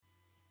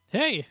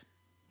Hey,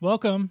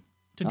 welcome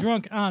to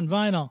Drunk on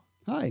Vinyl.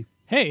 Hi.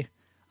 Hey,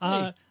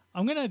 Hey.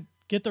 I'm going to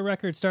get the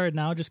record started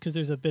now just because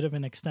there's a bit of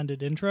an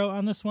extended intro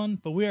on this one,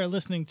 but we are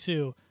listening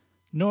to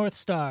North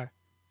Star,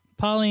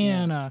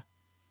 Pollyanna.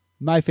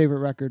 My favorite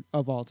record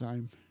of all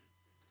time.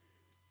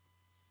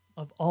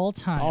 Of all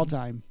time. All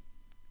time.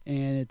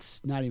 And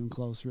it's not even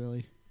close,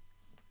 really.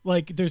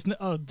 Like, there's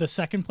the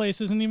second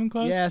place isn't even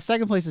close? Yeah,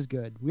 second place is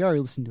good. We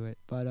already listened to it,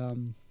 but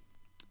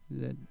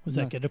Was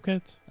that Get Up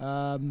Kids?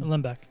 Or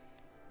Limbeck?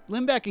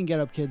 Limbeck and Get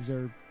Up Kids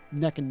are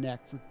neck and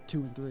neck for 2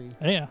 and 3.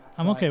 Yeah,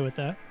 I'm But okay with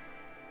that.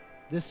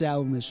 This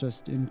album is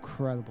just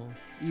incredible.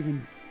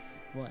 Even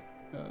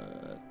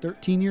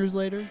 13 years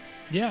later?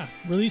 Yeah,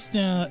 released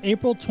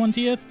April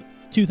 20th,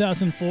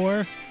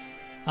 2004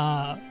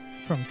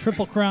 from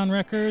Triple Crown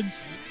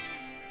Records.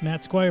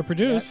 Matt Squire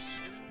produced.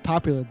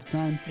 Popular at the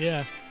time.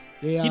 Yeah.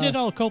 They, He did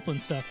all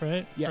Copeland stuff,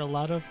 right? Yeah. Or a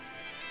lot of.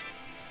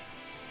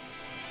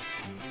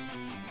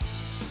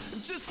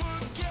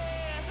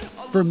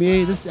 For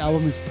me, this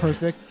album is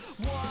perfect.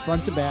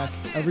 Front to back,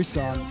 every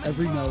song,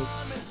 every note.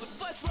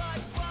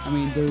 I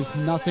mean, there's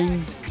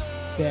nothing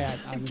bad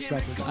on this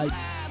record.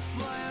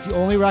 It's the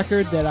only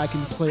record that I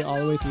can play all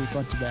the way through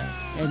front to back.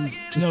 And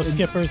just No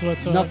skippers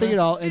whatsoever. nothing at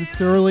all, and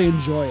thoroughly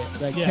enjoy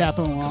it. Like Yeah.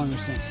 tapping along or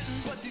something.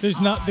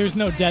 There's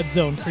no dead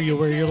zone for you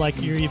where you're like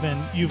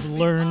you've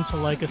learned to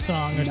like a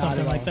song or Not something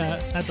at like all.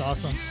 that. That's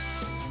awesome.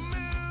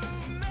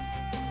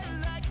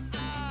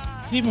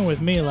 It's even with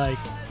me, like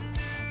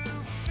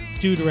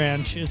Dude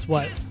Ranch is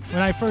what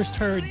when I first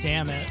heard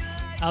Damn It,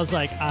 I was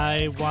like,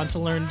 I want to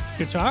learn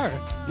guitar.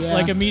 Yeah.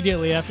 Like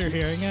immediately after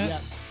hearing it. Yeah.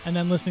 And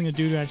then listening to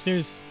Dude Ranch,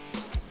 there's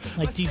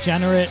like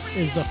Degenerate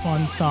is a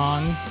fun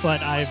song,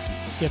 but I've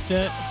skipped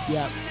it.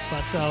 Yeah.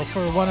 But so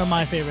for one of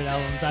my favorite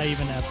albums, I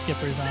even have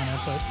skippers on it.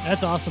 But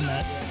that's awesome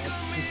that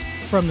It's just,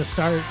 from the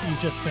start you've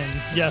just been,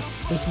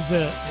 yes, this is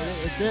it.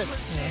 it's it.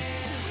 Yeah.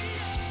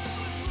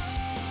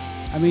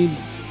 I mean,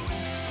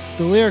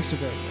 the lyrics are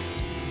great.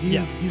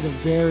 Yeah. He's a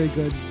very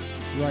good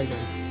writer.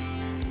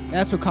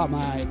 That's what caught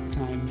my eye at the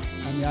time.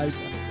 I mean,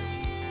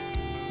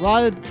 a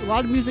lot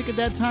of music at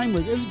that time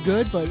was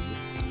good, but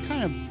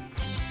kind of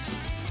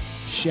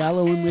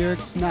shallow in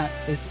lyrics, not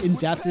as in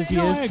depth as he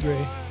No, is. I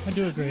agree. I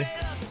do agree.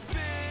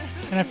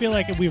 And I feel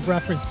like we've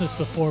referenced this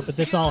before, but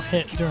this all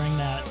hit during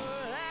that.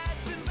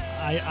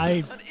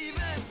 I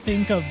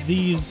think of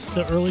the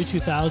early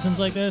 2000s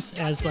like this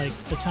as like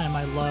the time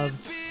I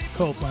loved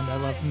Copeland, I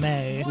loved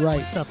May,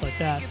 Right. stuff like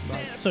that.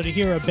 So to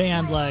hear a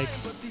band like,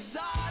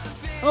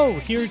 oh,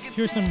 here's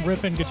some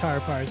ripping guitar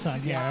parts on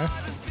here.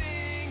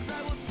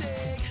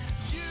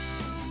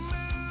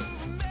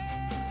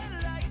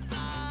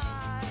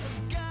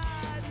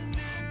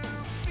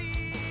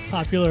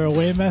 Popular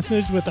away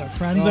message with our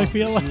friends, I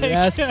feel like.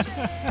 Yes.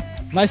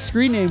 My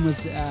screen name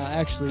was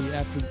actually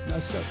after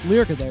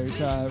Lyrica there.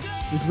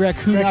 It was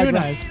Raccoon Raccoon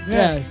Eyed. Eyes,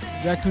 Yeah.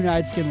 Raccoon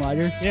Eyed Skin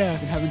Lighter. Yeah.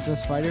 The Heaven's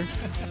Best Fighter.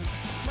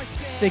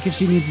 Thinking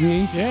she needs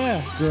me.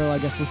 Yeah. Girl, I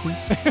guess listen.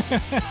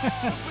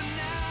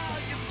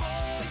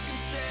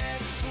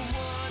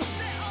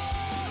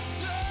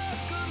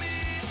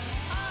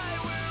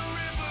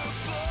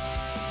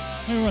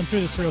 Let me run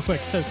through this real quick.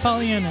 It says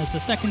Pollyanna is the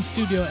second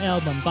studio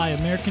album by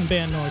American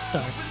band North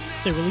Star.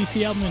 They released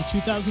the album in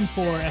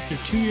 2004 after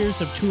 2 years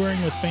of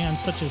touring with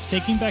bands such as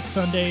Taking Back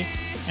Sunday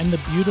and The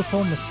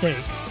Beautiful Mistake.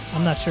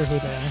 I'm not sure who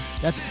they are.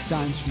 That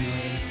sounds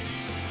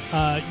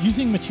familiar.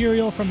 Using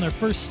material from their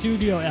first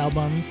studio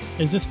album,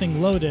 Is This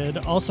Thing Loaded,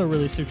 also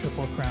released through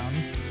Triple Crown.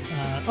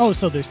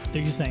 So they're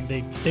just saying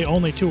they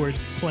only toured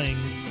playing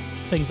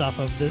things off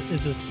of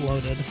Is This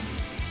Loaded.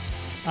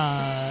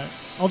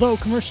 Although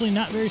commercially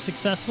not very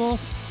successful,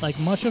 like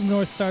much of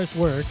North Star's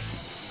work,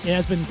 it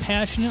has been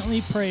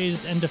passionately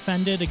praised and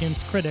defended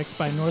against critics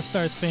by North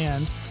Star's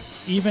fans,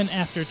 even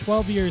after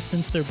 12 years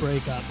since their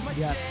breakup.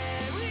 Yeah.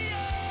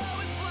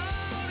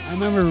 I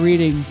remember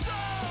reading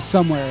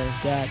somewhere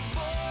that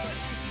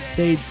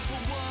they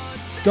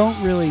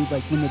don't really,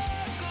 like, when the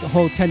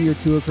whole 10-year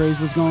tour craze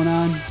was going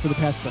on for the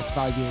past,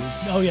 5 years,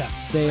 Oh yeah,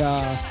 they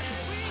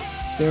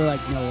were like,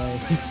 no way.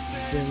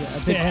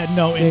 they had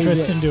no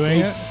interest in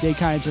doing it. They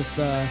kind of just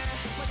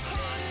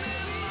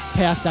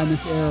passed on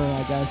this era,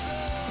 I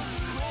guess.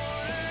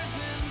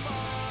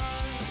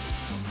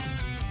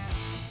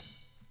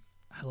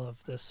 I love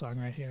this song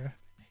right here.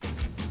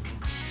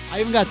 I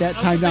even got that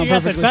time down You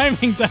got the perfectly.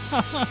 timing down.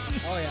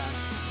 Oh yeah.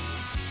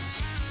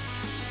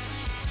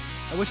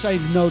 I wish I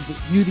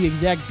knew the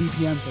exact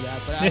BPM for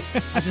that,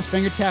 but I just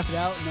finger tap it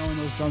out knowing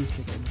those drums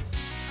kick in.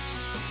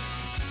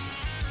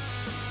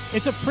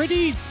 It's a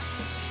pretty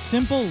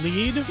simple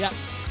lead, Yeah.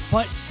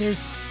 but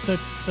there's the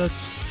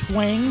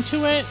twang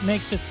to it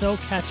makes it so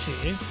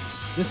catchy.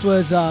 This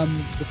was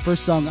the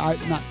first song not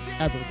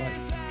ever, but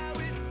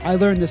I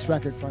learned this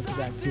record front to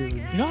back too.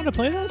 You know how to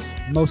play this?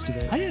 Most of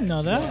it. I didn't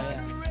know that.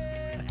 Yeah.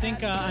 I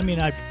think, I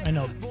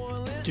know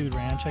Dude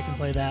Ranch, I can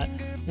play that.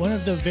 One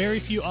of the very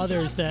few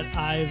others that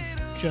I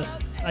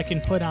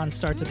can put on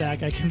start to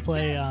back, I can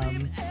play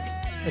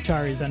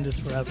Atari's End Is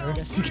Forever.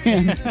 Yes, you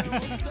can.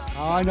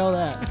 Oh, I know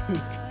that.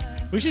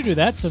 We should do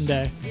that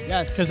someday.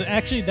 Yes. Because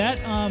actually, that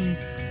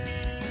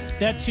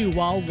too.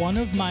 While one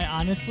of my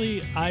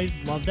honestly, I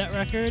love that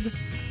record.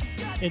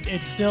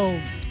 It still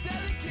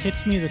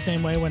hits me the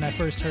same way when I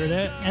first heard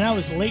it, and I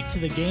was late to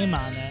the game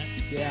on it.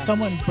 Yeah.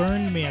 Someone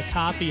burned me a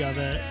copy of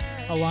it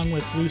along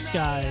with Blue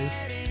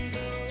Skies.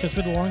 Because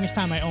for the longest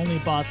time, I only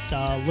bought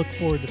Look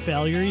Forward to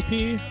Failure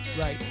EP.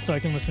 Right. So I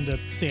can listen to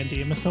San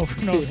Dimas over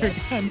and over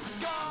again.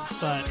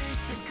 But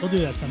we'll do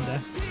that someday.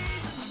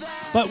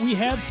 But we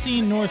have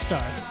seen North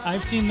Star.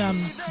 I've seen them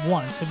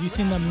once. Have you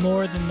seen them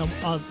more than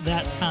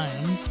that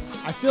time?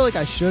 I feel like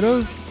I should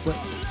have, but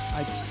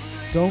I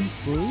don't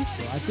believe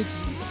so. I think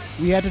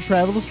we had to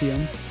travel to see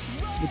them.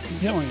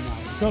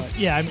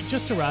 Yeah, I mean,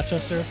 just to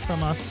Rochester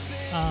from us.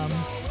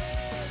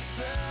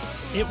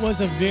 It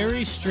was a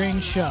very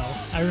strange show.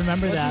 I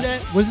remember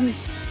Wasn't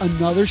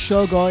another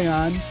show going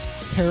on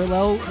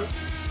parallel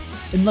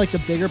in like the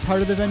bigger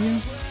part of the venue?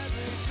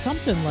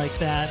 Something like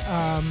that.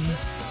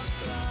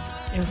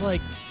 It was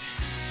like,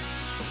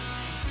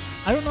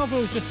 I don't know if it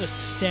was just a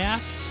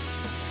stacked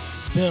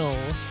bill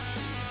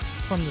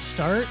from the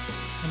start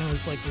and it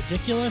was like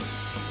ridiculous,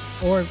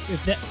 or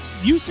if that,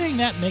 you saying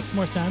that makes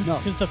more sense,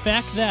 because the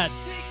fact that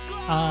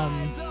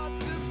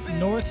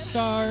North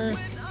Star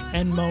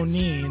and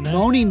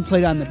Moneen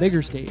played on the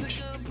bigger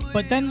stage,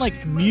 but then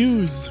like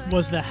Muse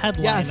was the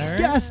headliner.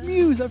 Yes,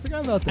 Muse. I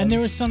forgot about that. And there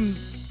was some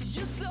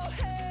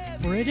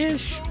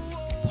British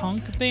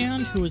punk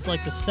band who was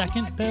like the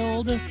second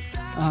build,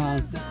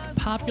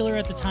 popular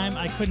at the time.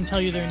 I couldn't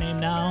tell you their name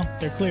now.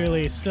 They're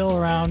clearly still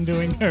around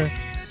doing their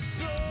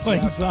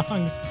playing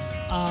songs.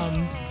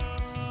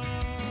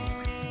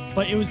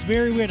 But it was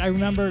very weird. I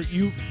remember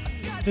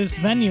this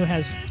venue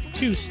has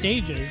 2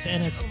 stages,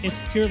 and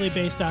it's purely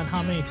based on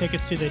how many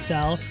tickets do they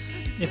sell.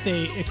 If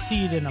they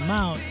exceed an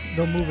amount,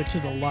 they'll move it to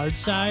the large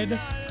side.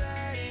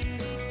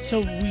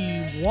 So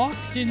we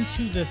walked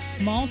into the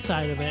small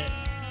side of it,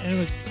 and it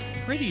was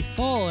pretty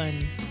full,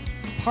 and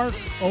Park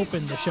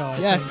opened the show, I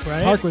think,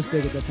 right? Park was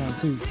big at that time,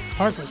 too.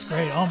 Park was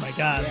great. Oh, my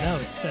God. That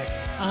was sick.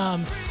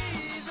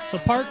 So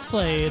Park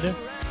played,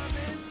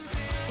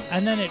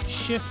 and then it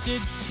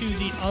shifted to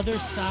the other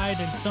side,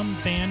 and some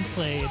band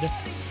played.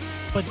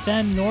 But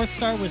then North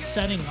Star was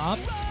setting up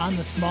on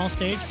the small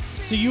stage.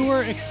 So you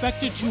were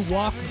expected to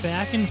walk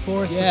back and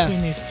forth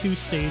between these 2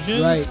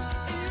 stages. Right.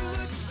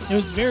 It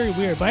was very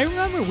weird. But I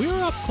remember we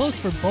were up close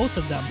for both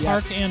of them,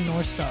 Park and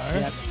North Star.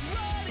 Yep.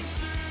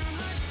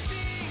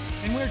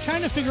 And we were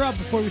trying to figure out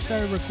before we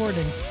started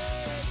recording,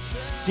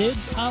 did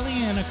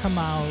Pollyanna come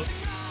out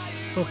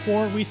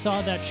before we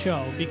saw that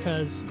show?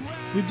 Because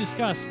we've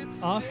discussed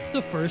off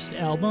the first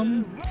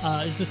album,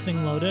 Is This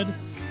Thing Loaded?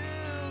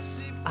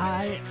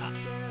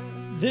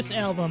 This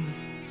album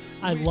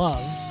I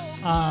love,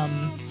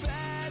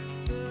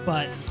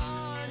 but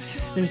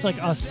there's like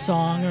a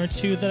song or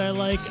 2 that I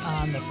like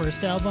on the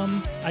first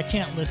album. I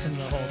can't listen to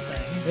the whole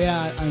thing.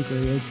 Yeah, I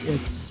agree.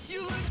 It's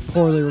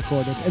poorly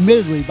recorded.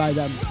 Admittedly, by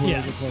them, poorly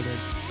recorded.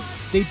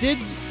 They did,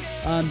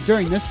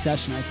 during this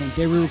session, I think,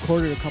 they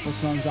re-recorded a couple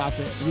songs off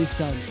it, and they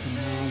sounded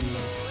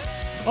phenomenal.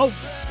 Oh,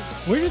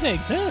 where do they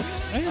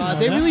exist? I didn't know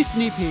they that. released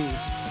an EP.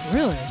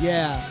 Really?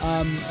 Yeah.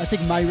 I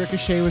think My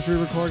Ricochet was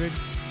re-recorded.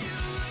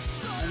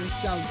 And they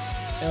sound,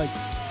 like,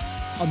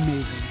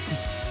 amazing.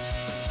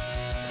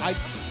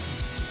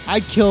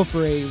 I'd kill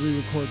for a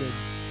re-recorded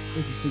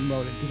Is This Thing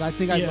Loaded, because I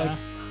think I like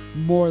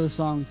more of the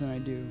songs than I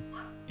do.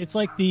 It's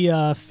like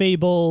the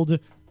fabled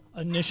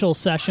initial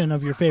session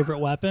of Your Favorite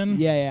Weapon.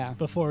 Yeah.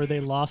 Before they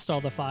lost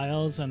all the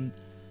files, and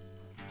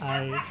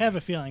I have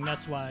a feeling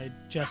that's why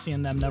Jesse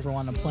and them never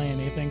want to play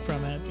anything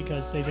from it,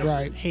 because they just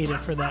hate it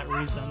for that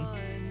reason.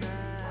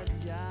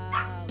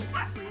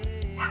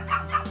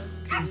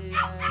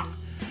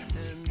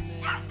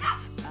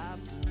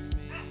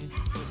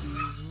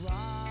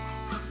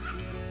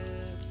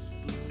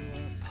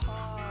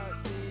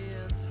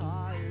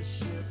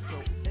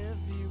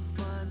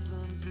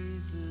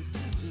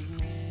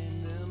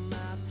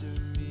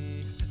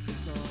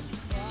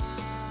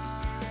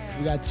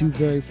 We got 2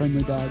 very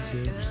friendly dogs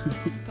here.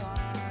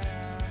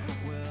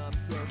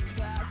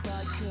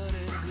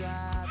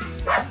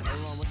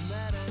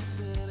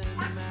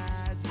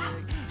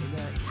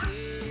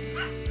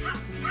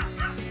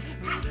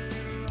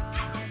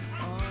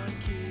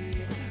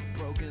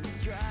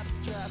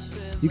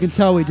 You can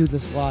tell we do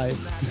this live.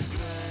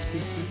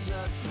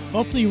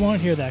 Hopefully you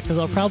won't hear that, because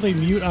I'll probably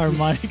mute our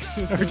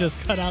mics or just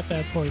cut out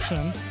that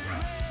portion.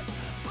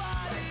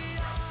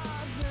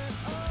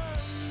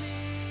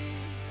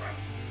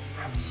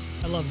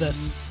 I love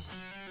this.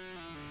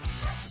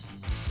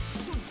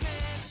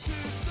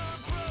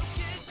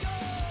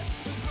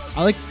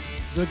 I like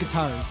the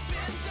guitars.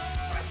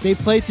 They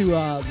play through,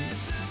 I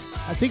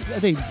think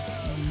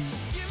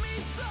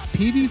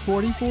PV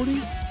 4040?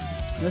 Does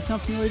that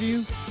sound familiar to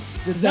you?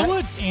 Is that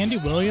what Andy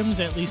Williams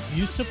at least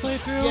used to play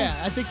through? Yeah,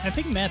 I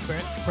think Matt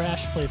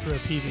Brash played through a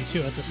PV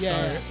too at the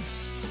start. Yeah.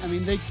 I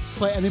mean, they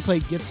play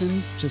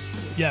Gibsons. Just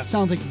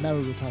sounds like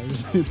metal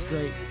guitars. It's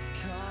great.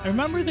 I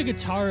remember the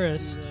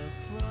guitarist,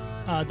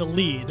 the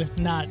lead.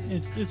 Not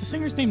is the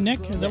singer's name Nick?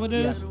 Is that what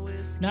it is?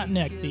 Not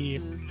Nick,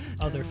 the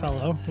other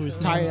fellow who's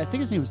Tyler. I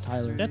think his name was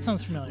Tyler. That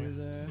sounds familiar.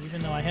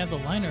 Even though I have the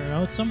liner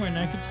notes somewhere and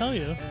I could tell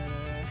you.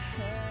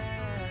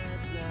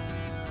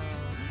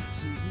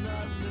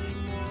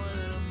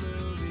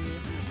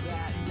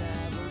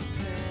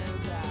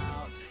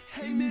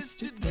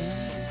 Mr.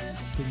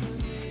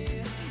 Destiny.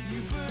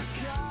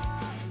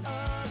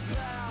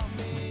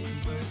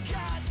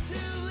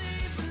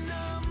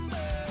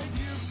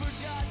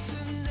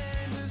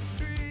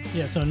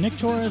 Yeah, so Nick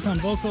Torres on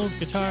vocals,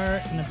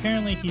 guitar, and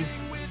apparently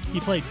he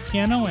played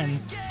piano and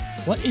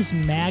what is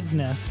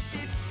Magnus?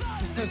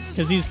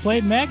 Because he's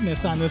played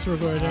Magnus on this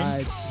recording.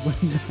 I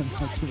wouldn't know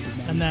what to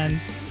imagine. And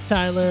then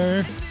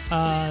Tyler,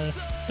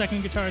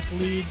 second guitarist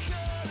leads,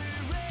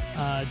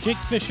 Jake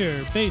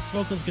Fisher, bass,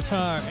 vocals,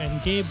 guitar, and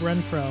Gabe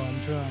Renfro on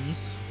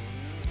drums.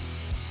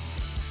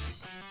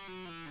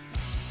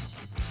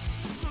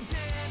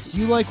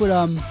 Do you like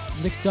what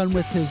Nick's done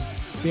with his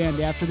band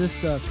after this,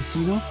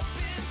 Casino?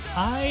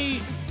 I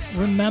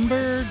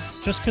remember,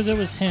 just because it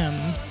was him,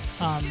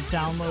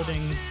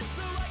 downloading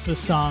the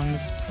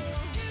songs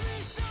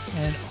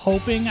and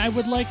hoping I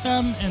would like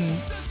them,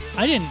 and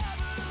I didn't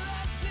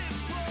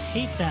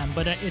hate them,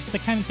 but it's the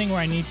kind of thing where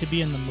I need to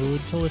be in the mood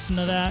to listen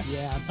to that.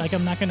 Yeah. Like,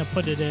 I'm not going to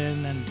put it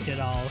in and get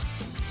all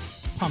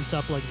pumped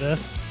up like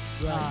this.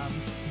 Right.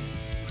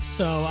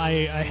 So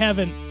I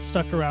haven't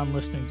stuck around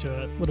listening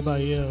to it. What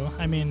about you?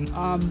 I mean,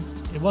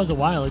 it was a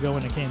while ago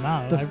when it came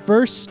out. The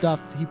first stuff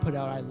he put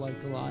out I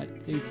liked a lot.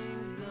 They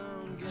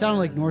sounded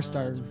like North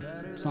Star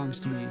songs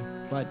to me,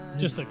 but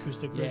just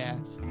acoustic yeah.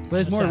 versions. But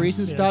his In a more sense,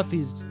 recent yeah. stuff,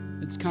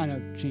 it's kind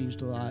of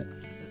changed a lot.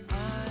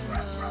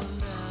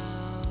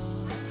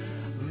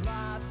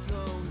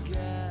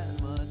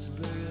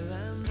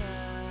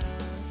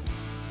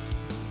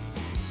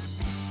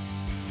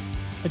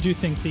 I do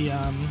think the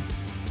I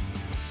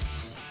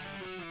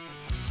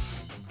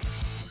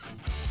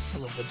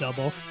love the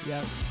double.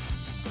 Yep.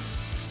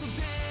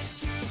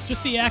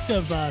 Just the act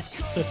of the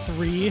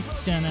three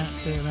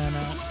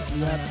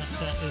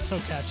is so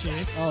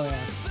catchy. Oh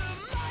yeah.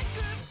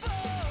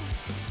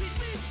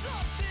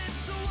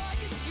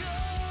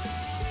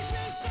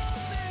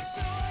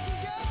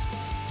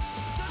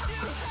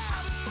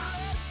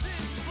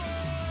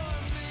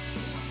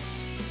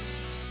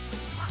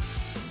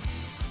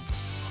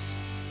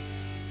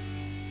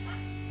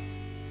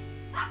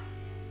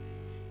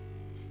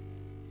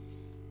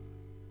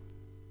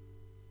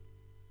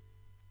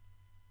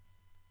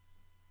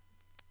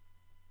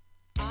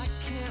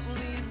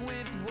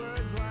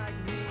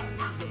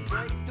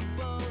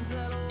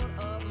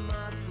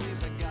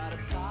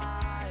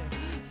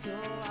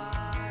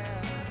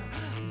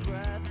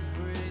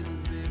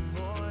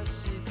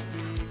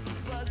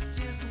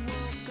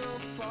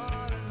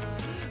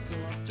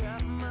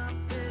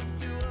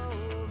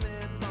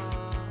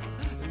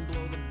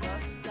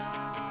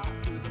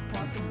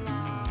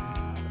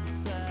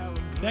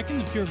 Back in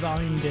the Pure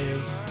Volume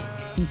days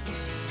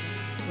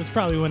was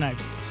probably when I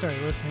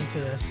started listening to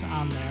this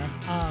on there.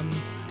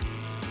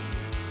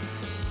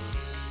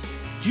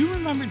 Do you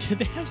remember, did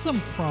they have some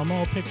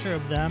promo picture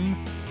of them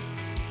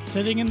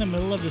sitting in the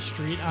middle of the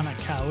street on a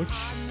couch?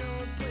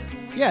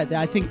 Yeah,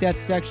 I think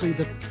that's actually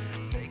the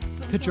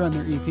picture on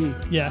their EP.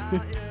 Yeah.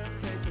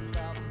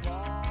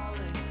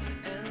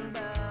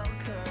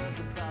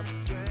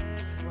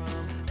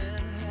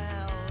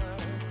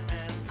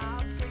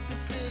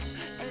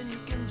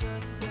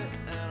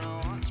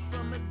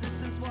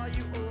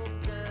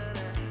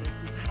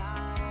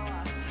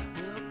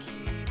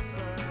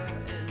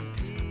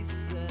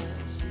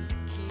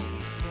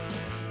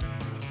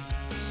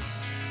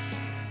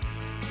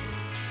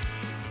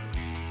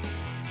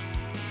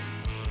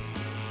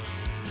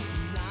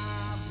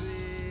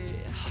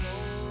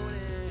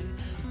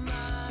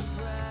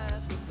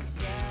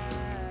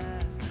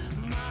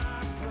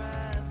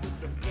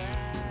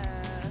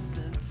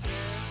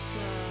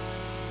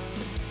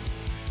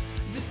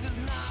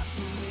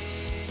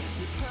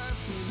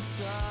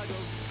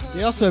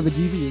 They also have a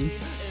DVD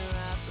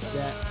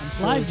that I'm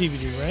sure, Live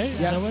DVD, right? Is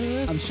Yeah, that what it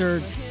is? I'm sure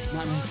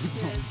not many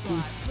people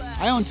own.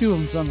 I own two of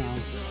them somehow,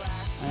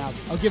 and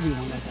I'll give you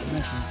one like I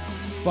mentioned.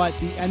 But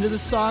the end of the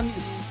song,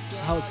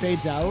 how it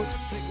fades out,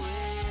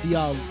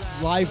 the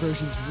live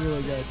version's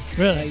really good.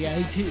 Really?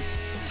 Yeah,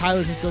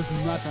 Tyler just goes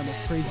nuts on this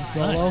crazy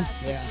solo. Nice.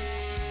 Yeah.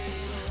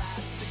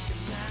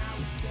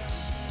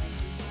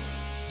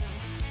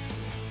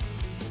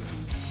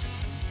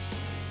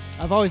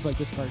 I've always liked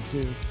this part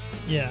too.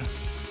 Yeah.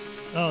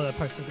 Oh, that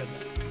part's so good.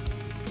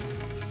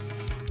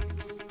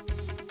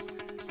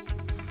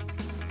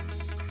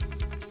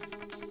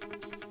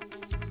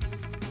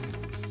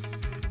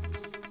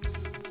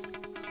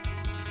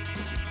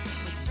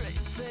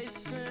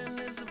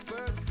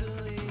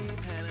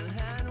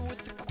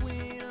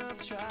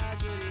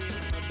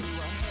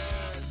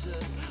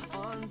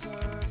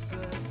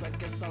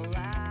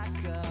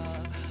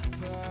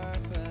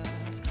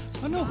 I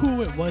don't know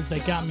who it was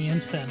that got me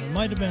into them. It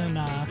might have been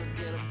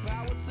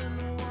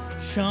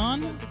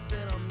Sean.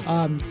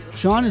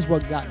 Sean is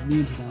what got me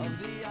into them.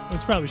 It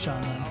was probably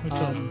Sean then. Who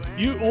told Um,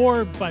 you,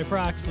 or by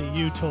proxy,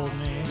 you told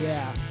me.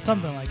 Yeah,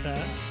 Something like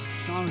that.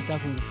 Sean was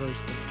definitely the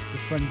first, the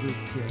friend group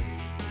too.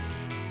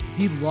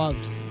 He loved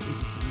Is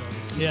This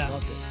Love? He Yeah.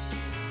 loved it.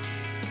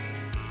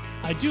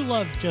 I do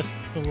love just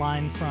the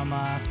line from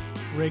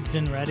Rigged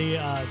and Ready,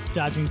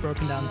 dodging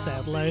broken down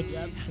satellites.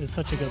 Yep. It's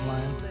such a good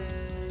line.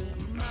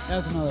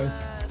 That's another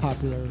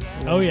popular.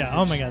 Oh yeah,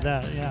 oh my god,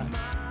 that, yeah.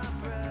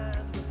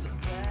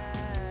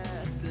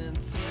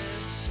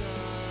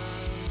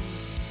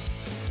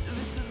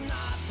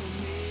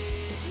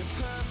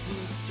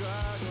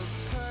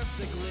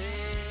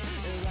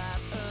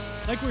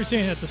 Like we were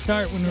saying at the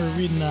start when we were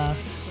reading the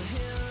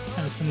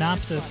kind of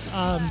synopsis,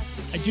 I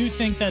do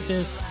think that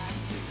this,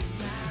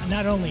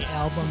 not only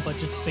album but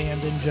just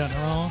band in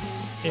general,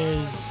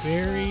 is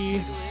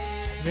very,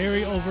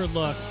 very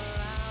overlooked.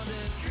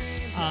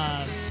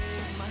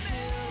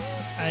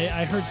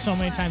 I heard so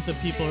many times that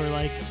people are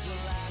like,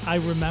 I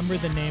remember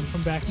the name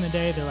from back in the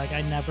day. They're like,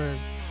 I never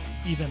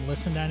even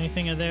listened to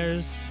anything of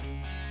theirs.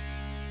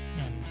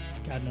 And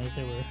God knows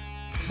they were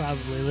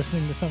probably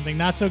listening to something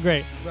not so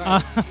great,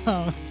 Right.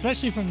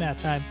 especially from that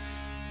time.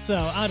 So,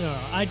 I don't know.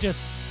 I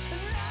just...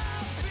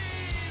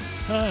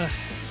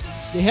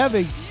 They have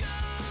a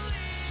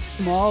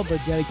small but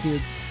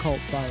dedicated cult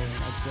following,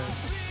 I'd say.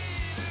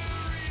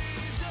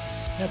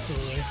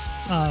 absolutely.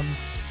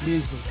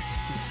 Music.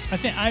 I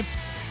think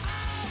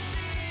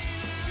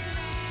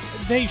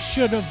they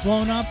should have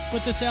blown up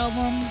with this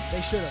album.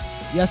 They should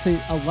have. Yes, a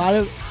lot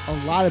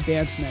of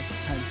bands from that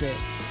time did.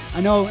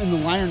 I know in the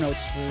liner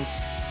notes for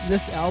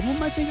this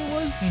album, I think it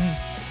was,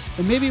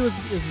 or maybe it was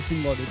a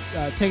single.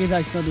 Taking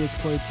Back Sunday was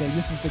quoted saying,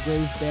 "This is the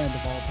greatest band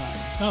of all time."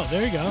 Oh,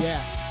 there you go.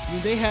 Yeah, I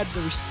mean they had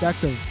the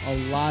respect of a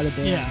lot of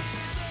bands, Yeah.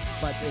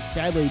 but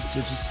sadly,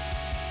 just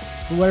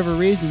for whatever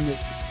reason,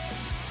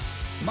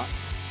 that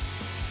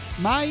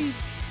my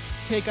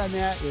take on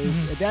that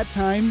is at that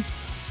time,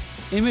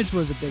 image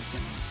was a big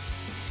thing.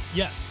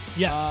 Yes.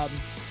 Yes.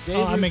 They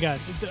Oh were- my god.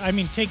 I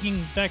mean,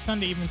 Taking Back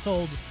Sunday even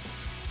sold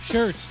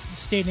shirts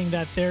stating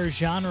that their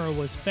genre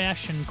was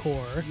fashion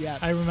core. Yeah.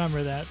 I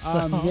remember that.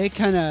 So they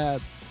kind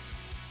of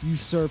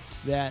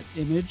usurped that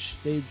image.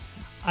 They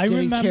I didn't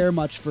remember. care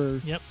much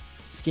for Yep.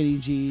 skinny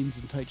jeans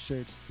and tight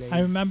shirts. I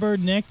remember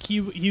Nick.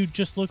 He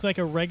just looked like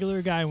a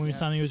regular guy when we Yeah.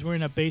 saw him. He was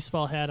wearing a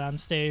baseball hat on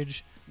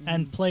stage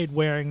and Mhm. played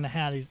wearing the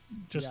hat. He's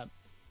just Yeah,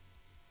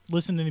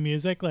 listening to the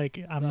music.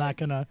 Like I'm not Right.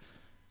 gonna.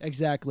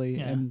 exactly.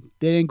 Yeah. And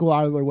they didn't go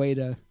out of their way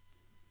to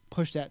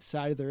push that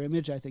side of their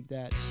image. I think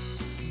that.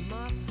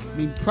 I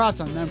mean,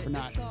 props on them for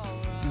not,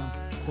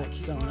 quote,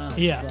 selling out.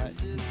 Yeah. But,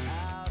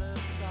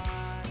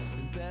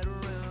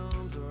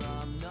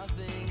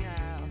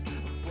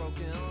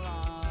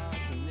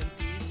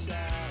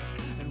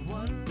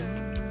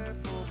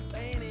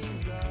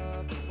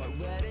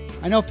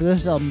 I know for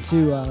this album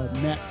too,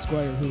 Matt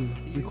Squire, who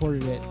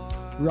recorded it,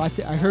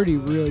 I heard he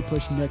really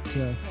pushed Nick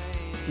to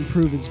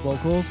improve his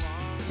vocals,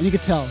 and you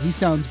could tell he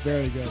sounds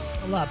very good.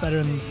 A lot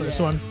better than the first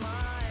Yeah. one.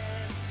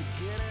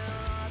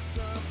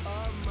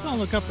 So I'll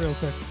look up real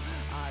quick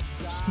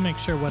just to make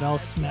sure what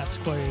else Matt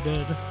Squire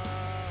did.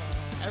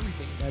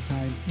 Everything at that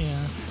time. Yeah.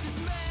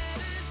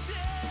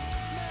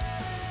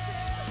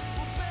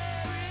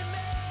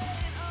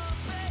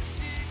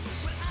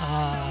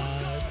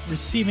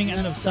 Receiving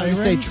End of So you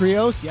Sirens. say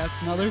trios? Yes,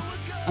 another.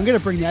 I'm gonna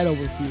bring that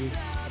over for you.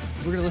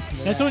 We're gonna listen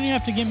to That's that. one you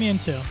have to get me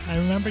into. I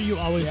remember you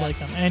always Yeah. liked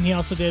them. And he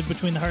also did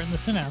Between the Heart and the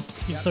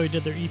Synapse. Yep. So he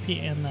did their EP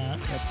and that.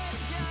 That's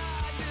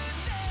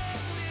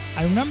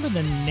I remember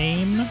the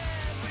name,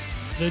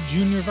 the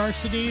Junior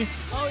Varsity.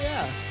 oh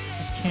yeah,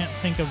 I can't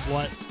think of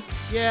what.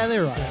 yeah,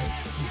 they're right.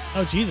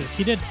 Oh, Jesus.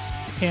 He did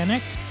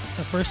Panic,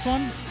 the first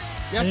one.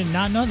 Yes, I did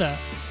not know that.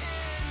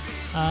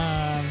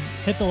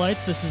 Hit the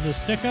Lights, This Is a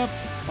Stick Up.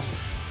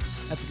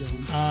 that's a good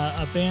one.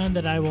 A band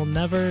that I will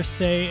never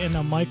say in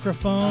a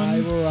microphone. I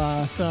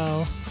will.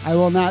 So, I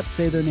will not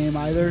say their name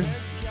either.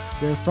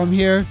 They're from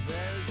here,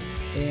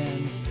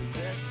 and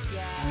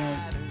I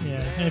don't.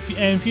 yeah.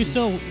 And if you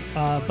still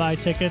buy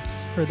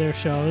tickets for their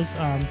shows,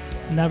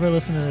 never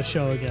listen to the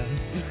show again.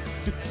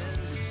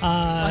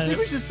 I think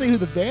we should say who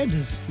the band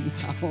is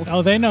now.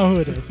 Oh, they know who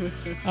it is.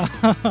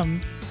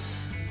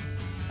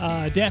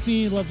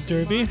 Daphne Loves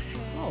Derby.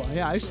 Oh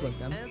yeah, I used to like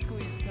them.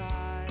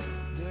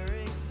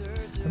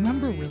 I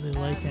remember really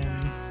liking.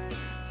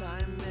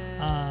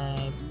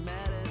 There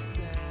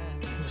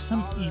was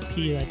some EP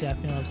that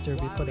Daphne Loves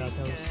Derby put out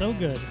that was so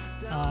good.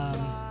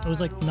 It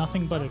was like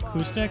nothing but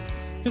acoustic.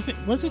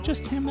 Was it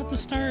just him at the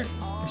start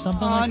or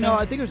something like No, I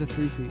that? think it was a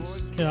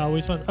 3-piece. It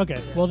always was.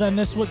 Okay, well then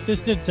this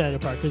did set it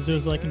apart because there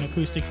was like an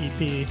acoustic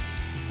EP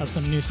of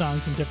some new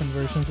songs and different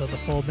versions of the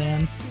full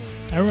band.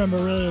 I remember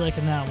really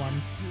liking that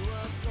one.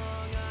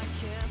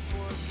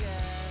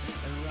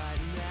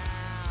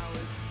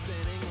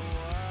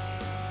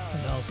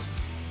 What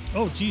else?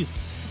 Oh,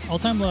 geez. All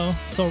Time Low.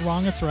 So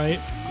Wrong It's Right.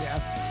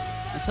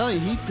 Yeah, I'm telling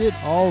you, he did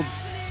all.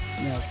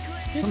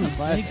 It's Some a of the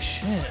classics. big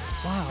shit.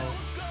 Wow.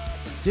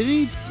 Did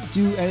he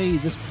do any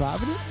This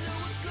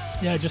Providence?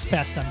 Yeah, I just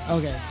passed them.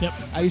 Okay. Yep.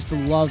 I used to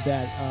love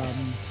that.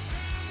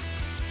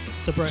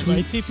 The Bright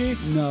Lights EP?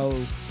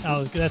 No.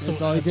 Oh, that's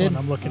all he the did?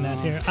 one I'm looking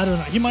at here. I don't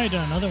know. He might have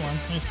done another one.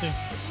 Let me see.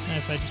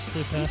 If I just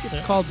flew past It's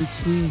it. called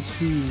Between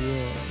Two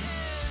Worlds.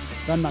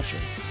 But I'm not sure.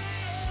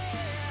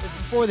 It was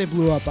before they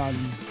blew up on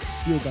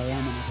Fueled by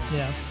Lemon, I think.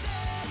 Yeah.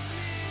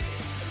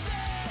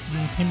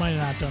 He might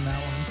have not done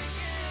that one.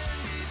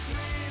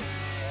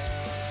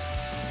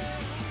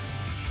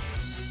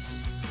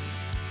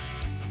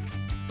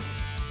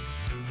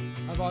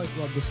 I've always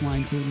loved this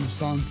line too in the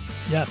song.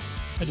 Yes,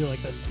 I do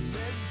like this.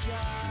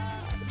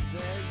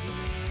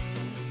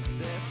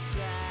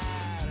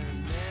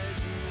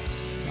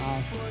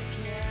 Wow.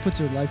 Just puts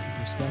her life in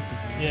perspective.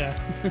 Yeah.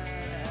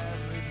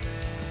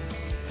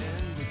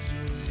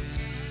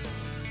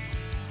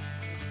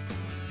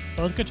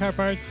 Both guitar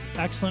parts,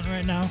 excellent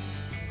right now.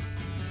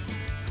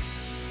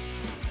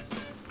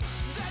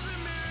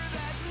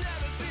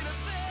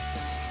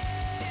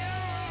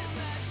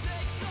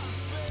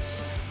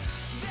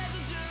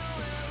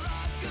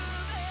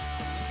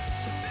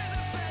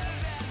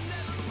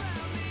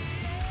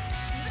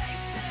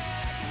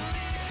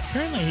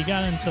 Apparently he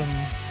got in some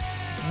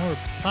more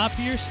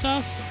poppier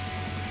stuff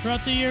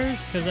throughout the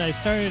years, because I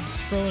started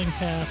scrolling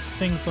past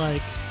things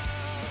like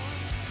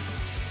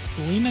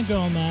Selena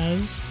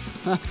Gomez,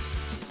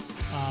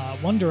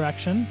 One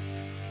Direction,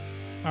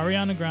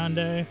 Ariana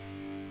Grande,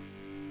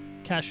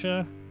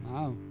 Kesha,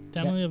 Wow.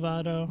 Demi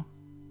Lovato.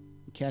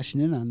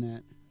 Cashing in on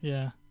that.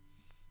 Yeah.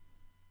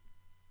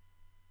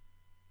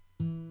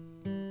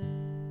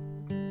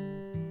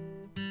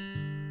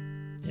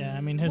 Yeah,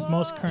 I mean, his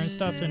most current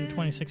stuff in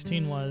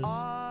 2016 was...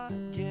 I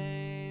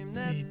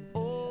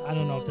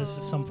don't know if this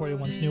is Sum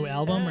 41's new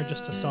album or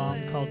just a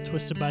song called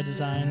Twisted by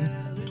Design.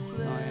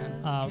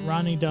 Oh, yeah.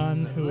 Ronnie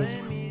Dunn, who is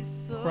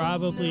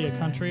probably a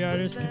country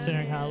artist,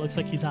 considering how it looks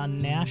like he's on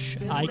Nash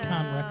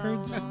Icon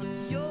Records.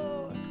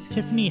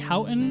 Tiffany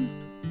Houghton,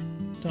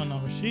 don't know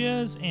who she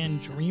is,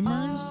 and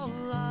Dreamers.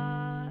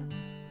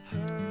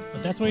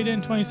 But that's what he did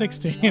in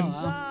 2016. Oh,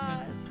 wow.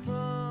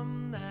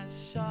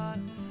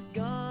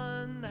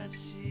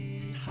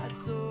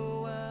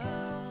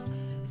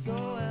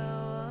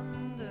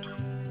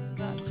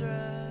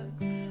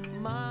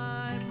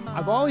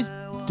 I've always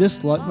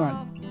disliked.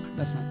 Well,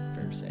 that's not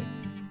fair to say.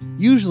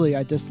 Usually,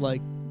 I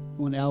dislike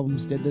when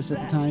albums did this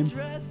at the time,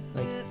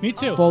 like Me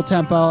too. full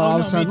tempo. All of a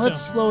no, sudden, me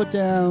let's too. slow it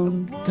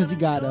down because you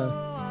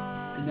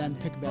gotta, and then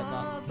pick it back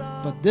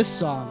up. But this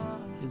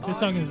song is This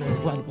song is very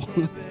good.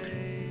 incredible.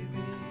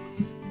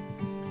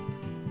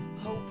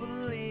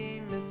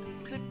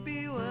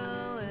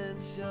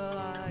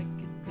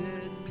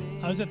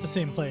 I was at the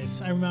same place.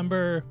 I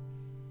remember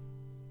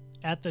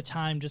at the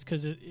time, just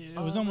because it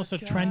was almost a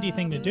trendy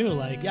thing to do.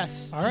 Like,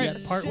 Yes. all right,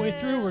 Yes. partway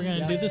through, we're going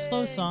to Yeah. do the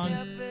slow song.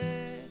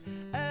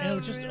 And it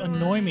would just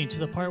annoy me to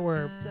the part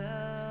where,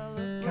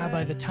 God,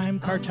 by the time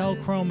Cartel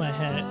Chroma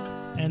hit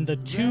and the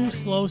two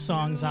slow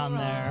songs on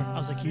there, I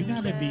was like, you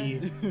got to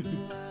be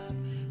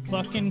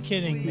fucking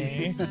kidding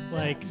me.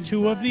 Like,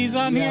 two of these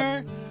on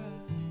Yeah. here?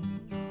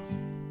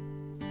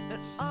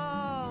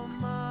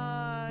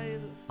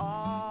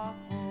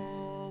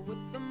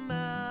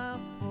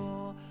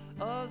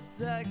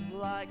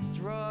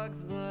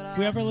 If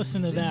you ever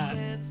listen to that,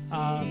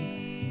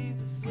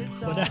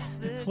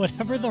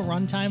 whatever the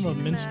runtime of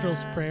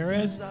Minstrel's Prayer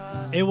is,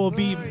 it will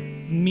be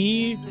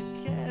me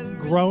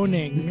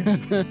groaning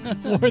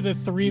for the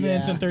 3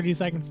 minutes and 30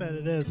 seconds that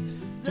it is.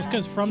 Just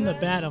because from the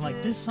bat, I'm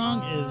like, this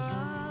song is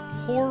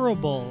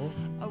horrible.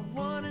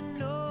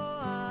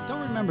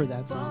 Don't remember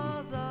that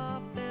song.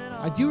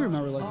 I do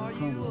remember like the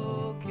Chroma.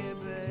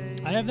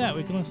 I have that.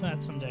 We can listen to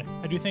that someday.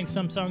 I do think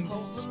some songs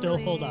still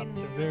hold up.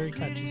 They're very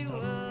catchy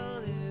still.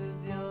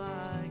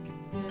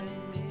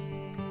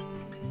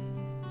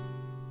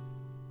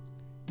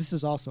 This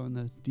is also in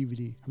the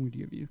DVD. I'm going to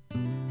give you.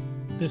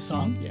 This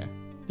song? Yeah.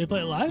 They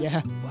play it live?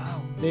 Yeah.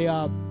 Wow. They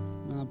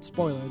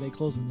spoiler, they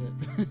close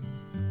with it.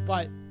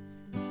 But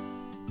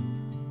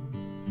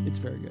it's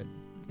very good.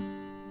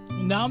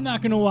 Now I'm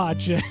not going to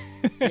watch it.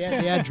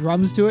 They add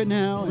drums to it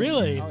now.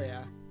 Really? Oh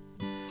yeah.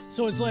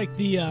 So it's like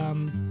the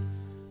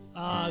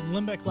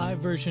Limbeck Live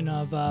version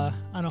of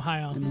On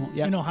Ohio.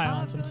 In Ohio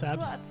on some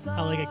saps.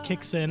 How like it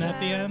kicks in at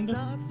the end.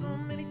 I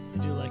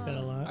do like that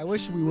a lot. I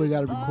wish we would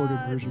have got a recorded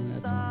version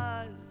of that song.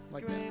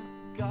 Like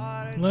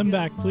that.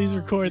 Limbeck, please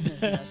record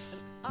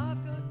this.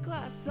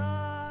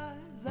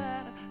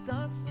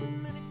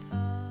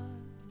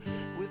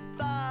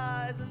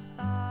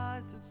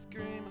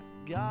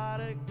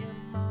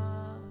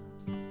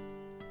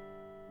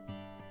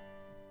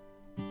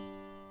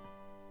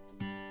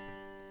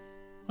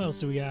 What else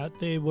do we got?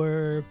 They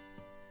were...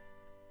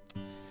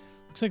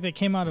 Looks like they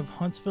came out of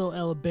Huntsville,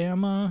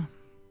 Alabama.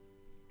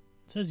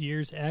 It says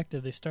years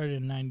active. They started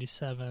in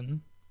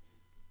 97.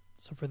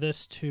 So for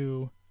this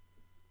to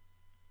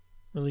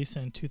release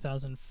in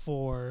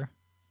 2004,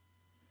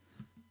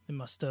 they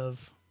must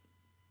have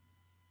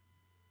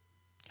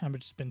kind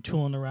of just been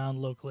tooling around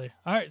locally.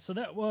 All right, so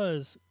that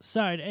was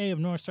side A of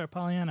North Star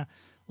Pollyanna.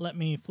 Let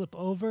me flip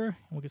over, and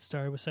we'll get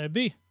started with side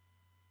B.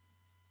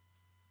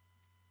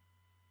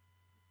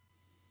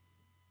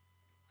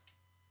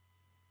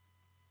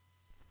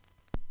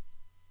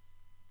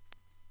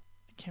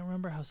 can't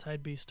remember how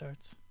side B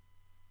starts.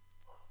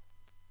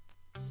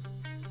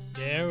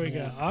 There we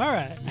go. All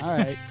right. All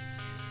right.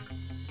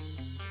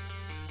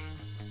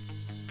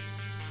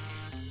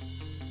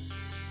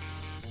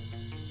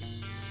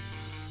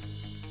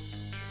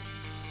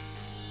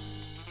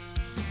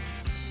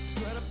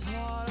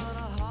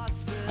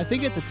 I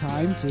think at the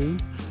time, too,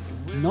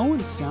 no one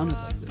sounded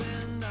like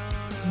this.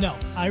 No,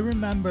 I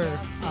remember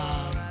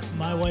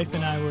my wife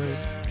and I were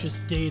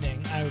just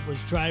dating. I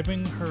was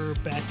driving her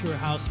back to her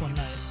house one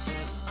night,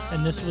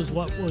 and this was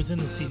what was in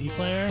the CD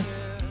player.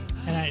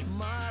 And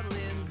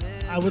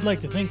I would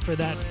like to think for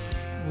that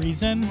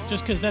reason,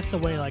 just because that's the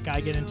way like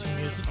I get into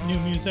new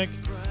music.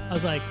 I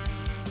was like,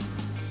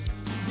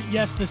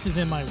 yes, this is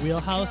in my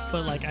wheelhouse,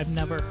 but like I've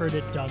never heard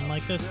it done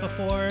like this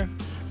before.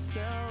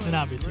 And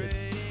obviously,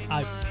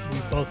 we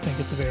both think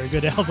it's a very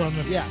good album.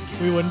 Yeah.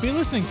 We wouldn't be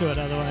listening to it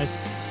otherwise.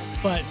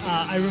 But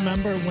I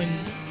remember when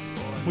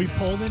we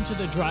pulled into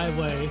the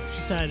driveway,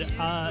 she said,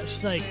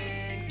 she's like,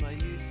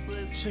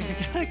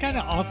 I got a kind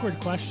of awkward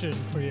question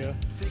for you.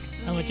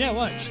 I'm like, yeah,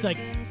 what? She's like,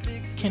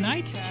 can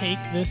I take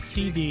this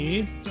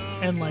CD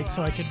and like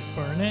so I could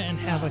burn it and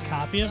have a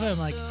copy of it? I'm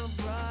like,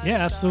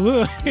 yeah,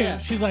 absolutely. Yeah.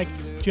 She's like,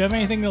 do you have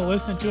anything to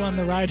listen to on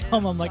the ride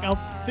home? I'm like,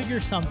 I'll figure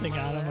something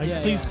out. I'm like,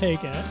 please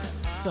take it.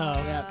 So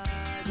yeah,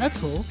 that's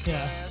cool.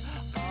 Yeah.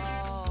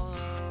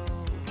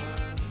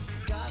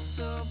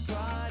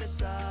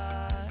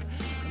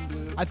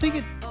 I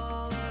think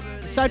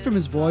aside from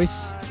his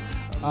voice,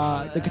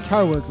 the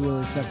guitar work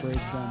really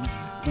separates them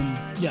from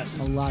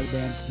a lot of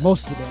bands,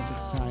 most of the bands at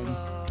the time.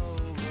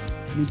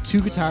 I mean, two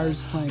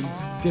guitars playing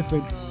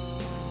different,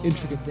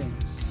 intricate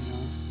things. You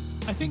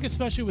know? I think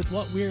especially with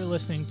what we're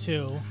listening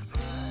to,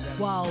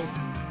 while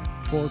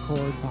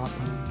 4-chord pop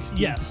punk.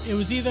 Yeah, it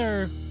was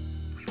either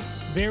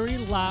very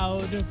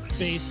loud,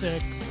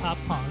 basic pop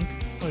punk,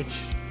 which,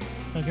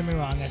 don't get me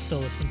wrong, I still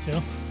listen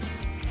to.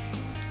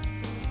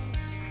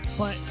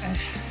 But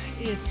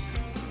it's,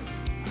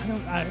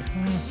 I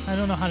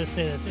don't know how to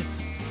say this.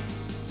 It's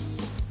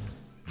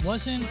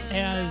wasn't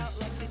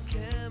as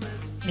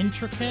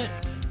intricate.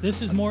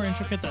 This is more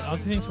intricate than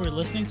other things we're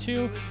listening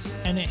to,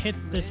 and it hit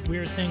this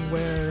weird thing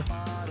where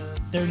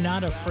they're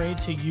not afraid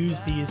to use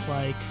these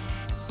like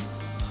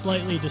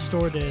slightly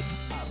distorted,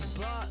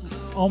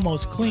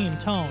 almost clean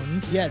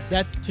tones. Yeah,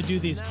 to do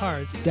these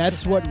parts.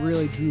 That's what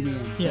really drew me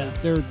in. Yeah,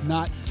 they're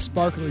not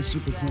sparkly,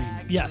 super clean.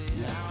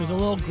 Yes, there's a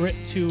little grit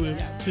to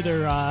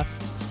their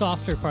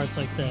softer parts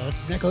like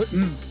this. That goes,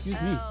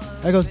 excuse me.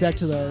 That goes back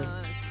to the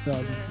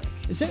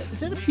is that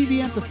a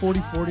PV amp, the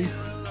 4040?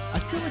 I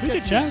feel like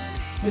that's check.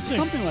 It's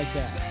something like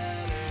that.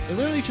 It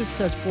literally just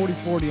says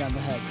 4040 on the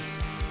head.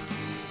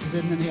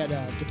 And then he had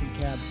a different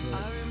cab for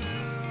it.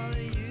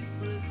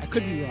 I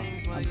could be wrong.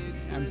 I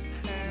don't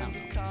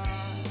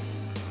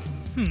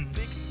know.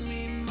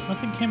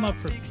 Nothing came up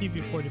for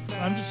PV40.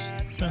 I'm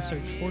just gonna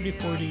search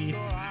 4040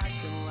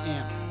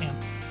 amp.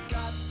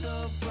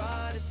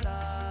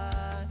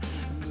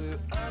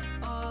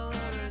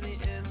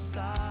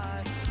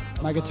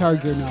 My guitar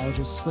gear knowledge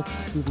has slipped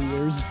through the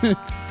years.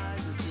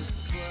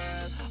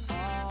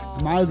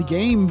 I'm out of the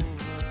game.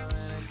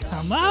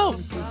 I'm out.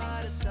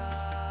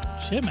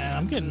 Shit, man,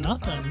 I'm getting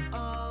nothing.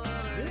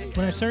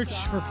 When I search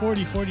for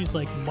 4040s,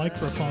 like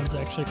microphones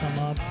actually come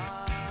up.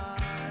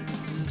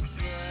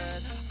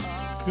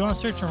 If you want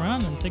to search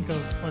around and think of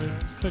what it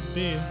could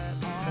be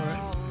for it.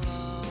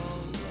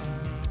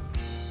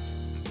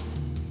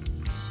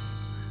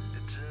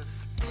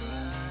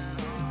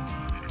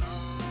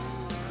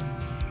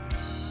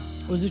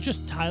 Was it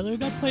just Tyler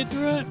that played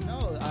through it?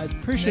 No, I'm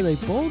pretty sure they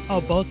both. Oh,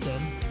 both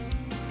did.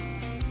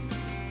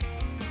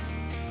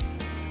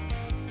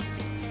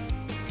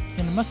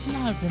 And it must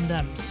not have been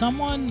them.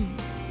 Someone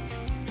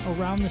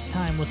around this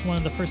time was one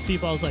of the first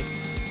people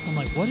I'm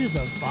like, what is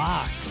a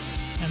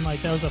Vox? And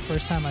like, that was the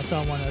first time I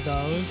saw one of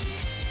those.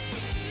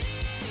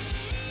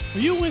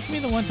 Were you with me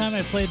the one time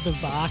I played the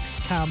Vox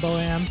combo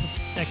amp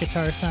at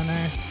Guitar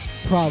Center?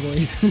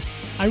 Probably.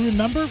 I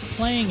remember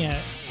playing it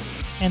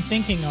and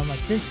thinking, I'm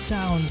like, this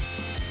sounds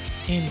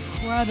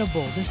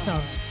incredible. This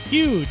sounds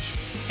huge.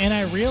 And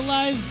I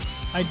realized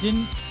I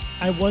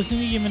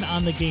wasn't even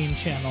on the gain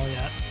channel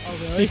yet. Oh,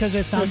 really? Because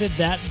it sounded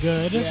that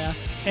good. Yeah.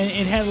 And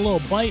it had a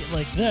little bite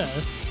like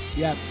this.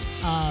 Yep.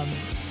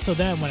 So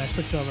then when I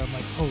switched over, I'm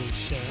like, holy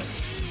shit.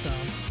 So.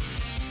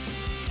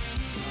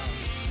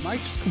 Am I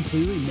just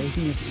completely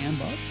making this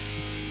amp up?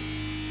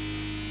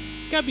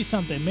 It's got to be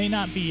something. It may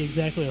not be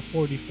exactly a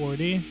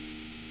 4040.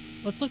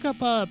 Let's look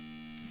up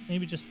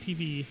maybe just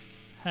PV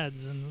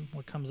heads and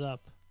what comes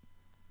up.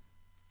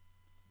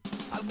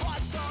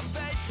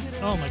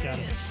 Oh my god.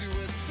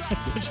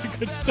 That's such a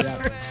good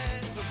start.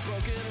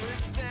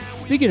 Yeah.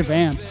 Speaking of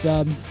amps,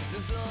 do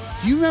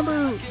you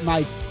remember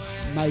my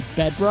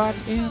Bedrock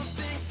amp?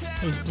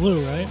 It was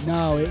blue, right?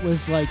 No, it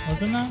was like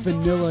Wasn't that?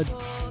 vanilla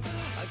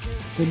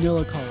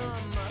color.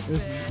 It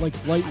was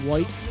like light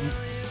white.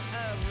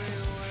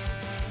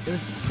 It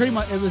was pretty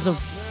much. It was a.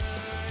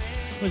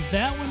 Was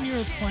that when you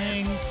were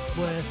playing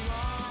with?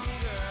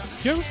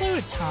 Did you ever play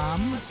with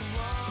Tom?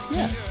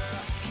 Yeah.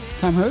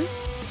 Tom Hurley?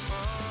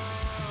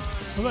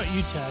 What about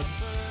you, Ted?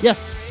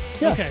 Yes.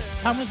 Yeah. Okay,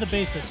 Tom was the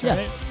bassist, Yeah.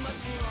 right?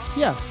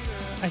 Yeah.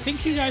 I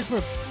think you guys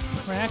were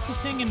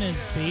practicing in his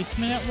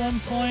basement at one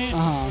point,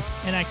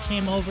 and I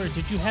came over.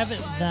 Did you have it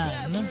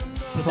then? Did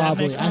that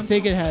Probably. make I sense?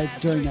 think it had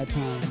during that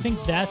time. I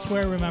think that's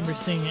where I remember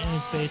seeing it in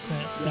his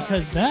basement. Yeah.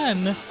 Because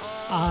then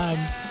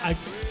I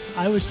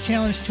was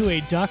challenged to a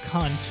duck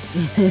hunt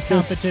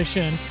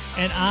competition,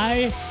 and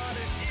I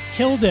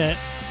killed it.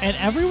 And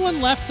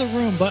everyone left the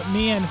room but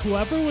me and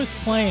whoever was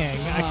playing.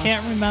 I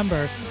can't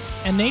remember.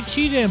 And they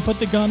cheated and put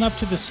the gun up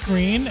to the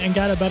screen and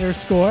got a better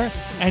score.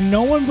 And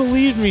no one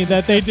believed me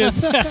that they did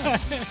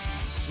that.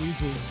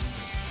 Jesus.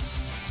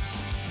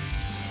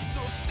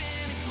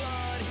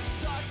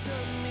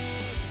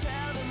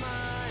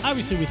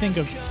 Obviously, we think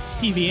of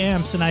PV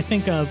amps, and I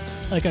think of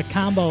like a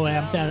combo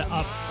amp that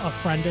a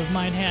friend of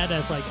mine had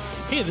as like,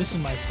 hey, this is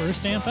my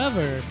first amp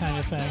ever kind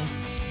of thing.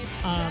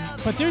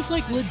 But there's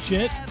like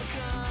legit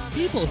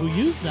people who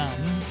use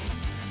them.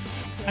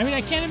 I mean,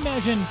 I can't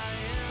imagine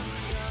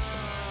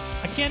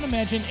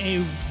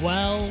a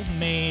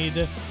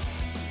well-made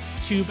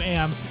tube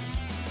amp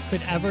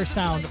could ever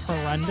sound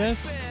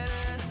horrendous.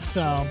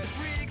 So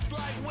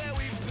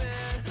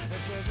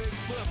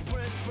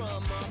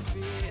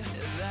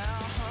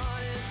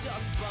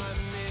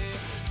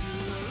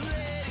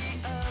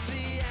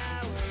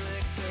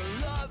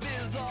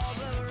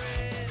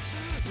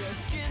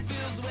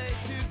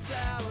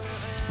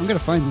I'm gonna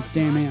find this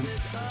damn amp.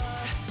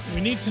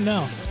 we need to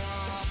know.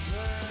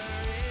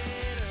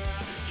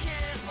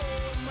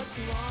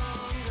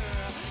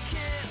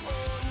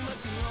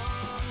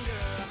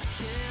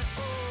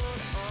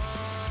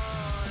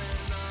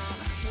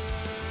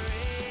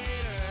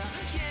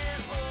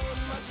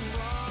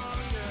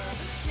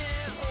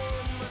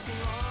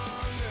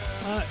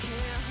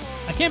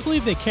 I can't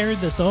believe they carried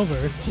this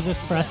over to this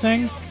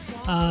pressing.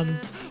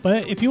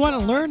 But if you want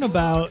to learn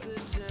about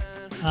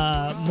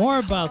more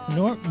about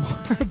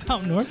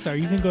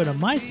Northstar, you can go to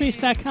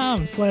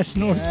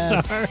myspace.com/Northstar.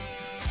 Yes.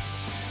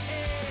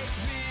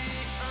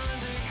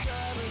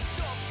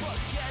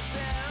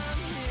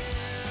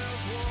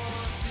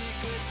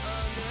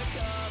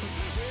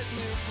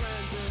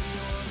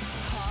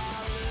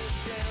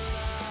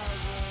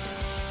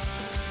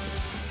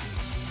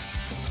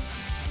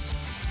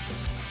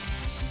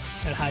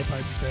 That high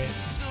part's great.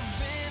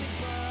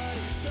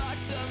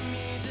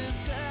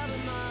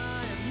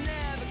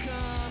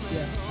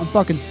 Yeah. I'm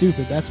fucking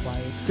stupid. That's why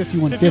it's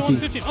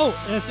 5150. 5150. Oh,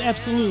 that's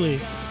absolutely.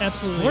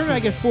 Where did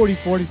I get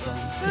 4040 from?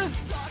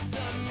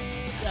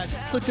 Yeah, it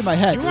just clicked in my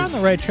head. You were on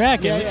the right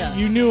track. Yeah.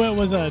 You knew it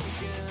was a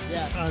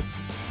Yeah.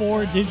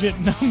 4-digit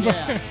number.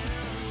 Yeah.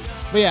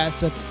 But yeah,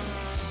 it's a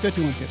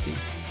 5150.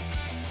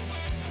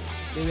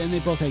 And they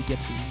both had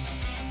Gibsons.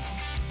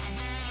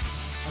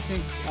 I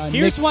think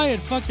Here's Nick, why it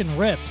fucking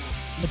rips.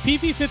 The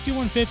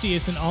PV5150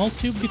 is an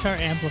all-tube guitar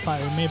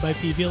amplifier made by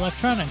PV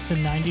Electronics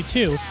in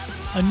 '92,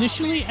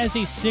 initially as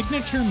a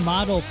signature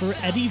model for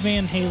Eddie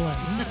Van Halen.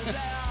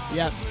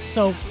 Yep.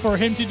 So for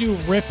him to do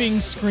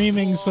ripping,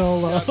 screaming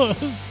solos. I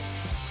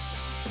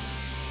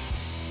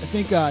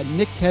think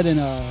Nick had an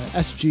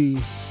SG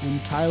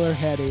and Tyler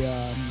had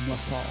a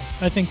Les Paul.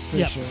 I think,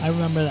 yeah, sure. I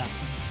remember that.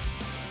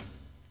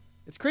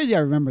 It's crazy I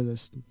remember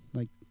this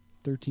like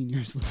 13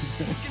 years later.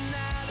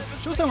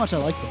 Shows how much I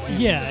like the band.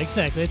 Yeah,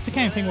 exactly. It's the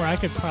kind of thing where I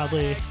could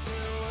probably...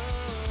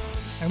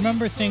 I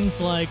remember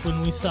things like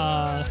when we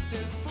saw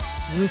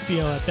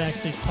Rufio at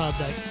Backstage Pub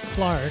that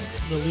Clark,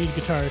 the lead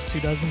guitarist who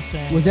doesn't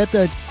sing... Was that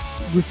the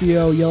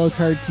Rufio Yellow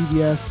Card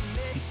TBS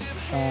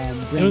brand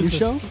it new was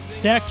show?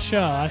 Stacked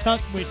show. I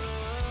thought... Wait.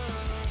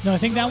 No, I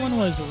think that one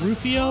was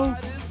Rufio,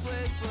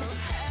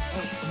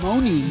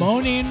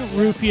 Moaning,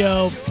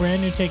 Rufio,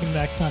 brand new Taking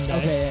Back Sunday.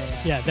 Okay,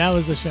 yeah. Yeah, that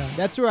was the show.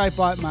 That's where I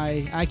bought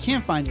my... I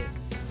can't find it,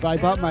 but I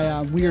bought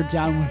my Weird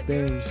Down with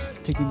Bears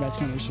Taking Back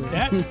Sunday shirt.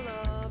 That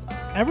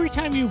every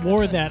time you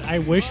wore that, I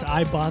wish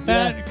I bought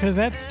that because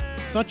that's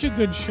such a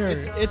good shirt.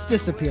 It's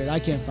disappeared. I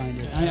can't find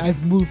it.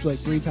 I've moved like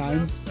 3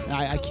 times.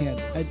 I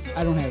can't.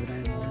 I don't have it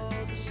anymore.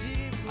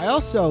 I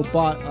also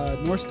bought a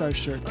North Star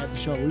shirt at the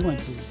show we went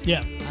to.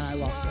 Yeah. And I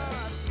lost that.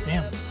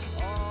 Damn.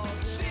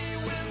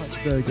 It's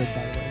very good,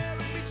 by the way.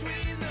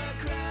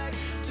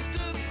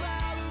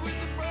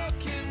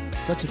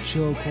 Such a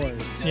chill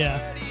chorus.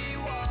 Yeah.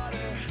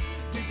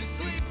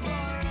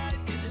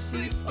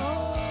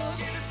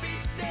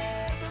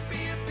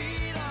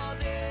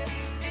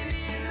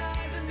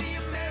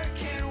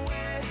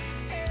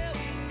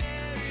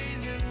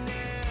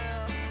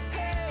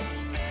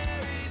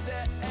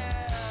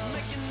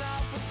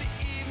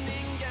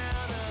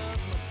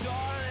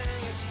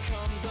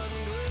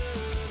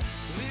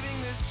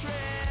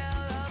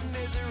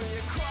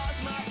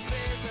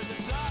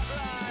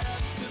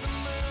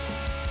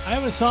 I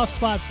have a soft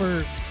spot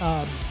for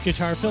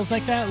guitar fills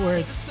like that, where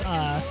it's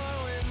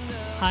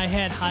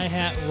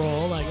hi-hat,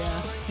 roll, like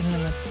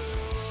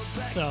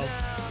so.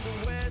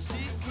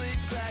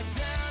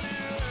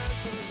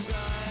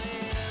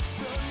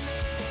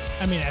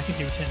 I mean, I think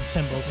he was hitting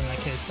cymbals in that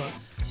case, but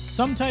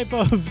some type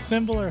of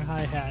cymbal or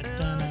hi-hat.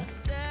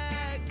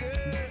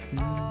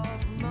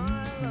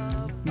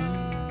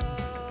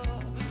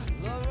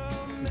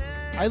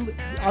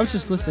 I was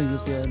just listening to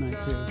this the other night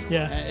too.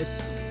 Yeah.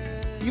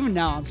 Even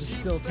now, I'm just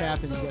still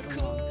tapping and getting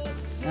along.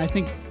 And I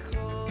think,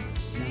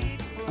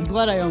 I'm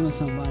glad I own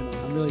this on vinyl.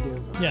 I really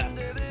do. Yeah.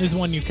 This is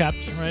one you kept,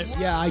 right?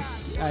 Yeah,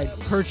 I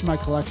purged my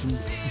collection.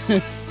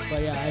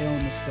 But yeah, I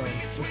own this store.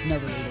 It's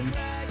never leaving.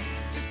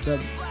 But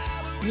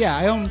yeah,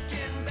 I own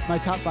my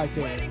top 5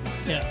 favorite.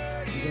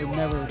 Yeah. They're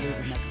never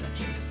leaving my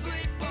collection.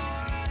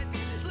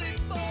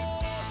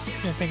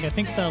 I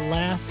think the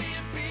last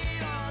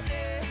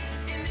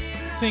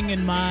thing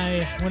when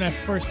I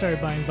first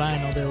started buying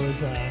vinyl, there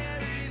was I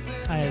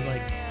had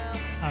like,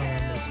 I don't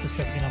remember the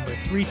specific number,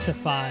 3 to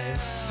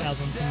 5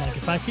 albums. I'm like,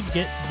 if I could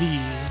get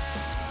these,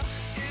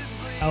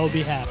 I would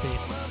be happy.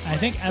 I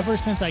think ever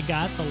since I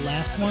got the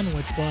last one,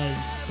 which was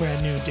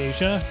Brand New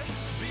Deja,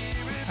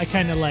 I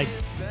kind of like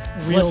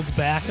reeled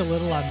back a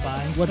little on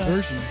buying What stuff.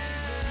 version?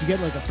 Did you get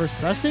like a first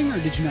pressing, or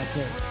did you not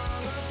care?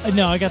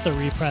 No, I got the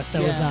repress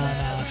that was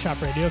on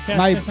Shop Radio Cast,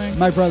 my I think.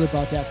 my brother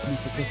bought that for me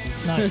for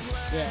Christmas.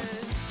 Nice.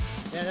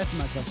 Yeah, that's in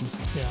my collection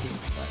stuff. Yeah. Too,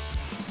 but.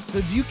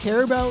 So do you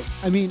care about?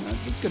 I mean,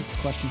 that's a good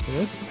question for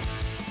this.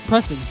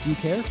 Pressings, do you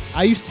care?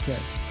 I used to care.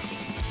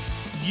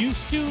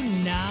 Used to.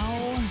 Now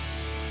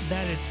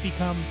that it's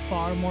become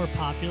far more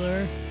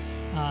popular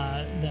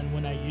than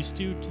when I used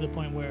to the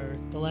point where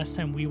the last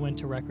time we went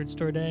to Record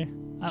Store Day.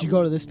 Did you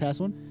go to this past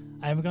one?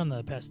 I haven't gone to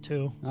the past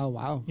 2. Oh,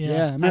 wow. Yeah. I I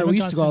remember haven't we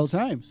used to go gone all the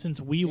time.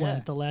 Since we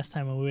went the last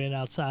time when we went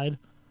outside.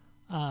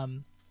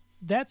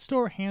 That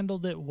store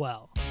handled it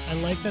well. I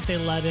like that they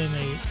let in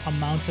a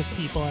amount of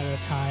people at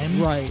a time.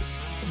 Right.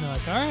 And they're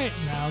like, all right,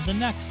 now the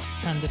next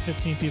 10 to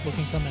 15 people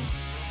can come in.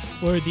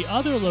 Where the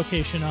other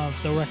location of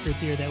the record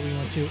theater that we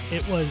went to,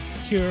 it was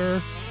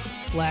pure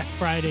Black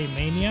Friday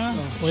mania,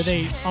 where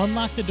they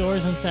unlocked the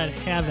doors and said,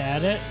 have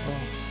at it.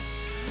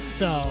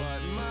 So,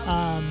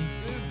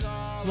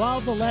 while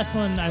the last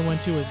one I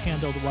went to was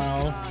handled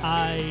well,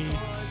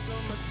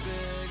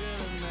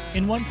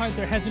 in one part,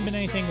 there hasn't been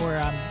anything where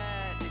I'm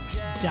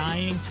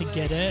dying to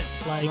get it.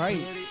 Like, Right.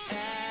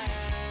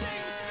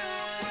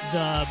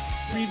 the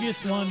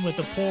previous one with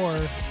the poor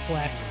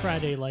Black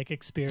Friday like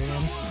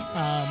experience,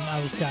 I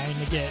was dying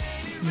to get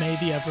May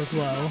the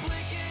Everglow,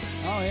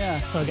 Oh,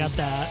 yeah. so I got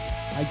that.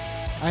 I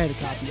had a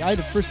copy. I had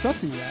a first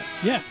pressing of that.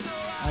 Yeah.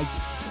 I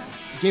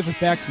gave it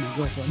back to my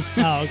girlfriend.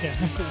 Oh, okay.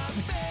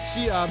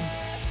 She,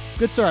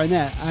 good story on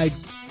that.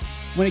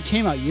 When it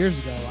came out years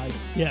ago,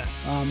 Yeah.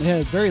 it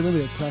had a very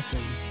limited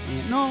pressing.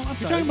 No, I'm You're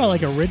sorry. talking about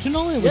like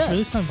original? It was Yeah.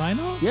 released on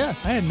vinyl? Yeah.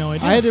 I had no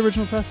idea. I had the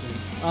original pressing.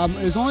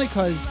 It was only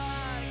because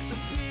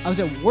I was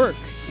at work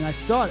and I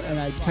saw it and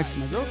I texted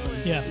my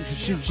girlfriend. Yeah.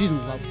 She's in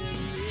love.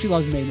 She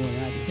loves May more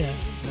than I do. Yeah.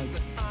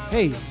 Like,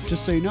 hey,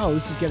 just so you know,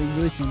 this is getting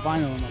released on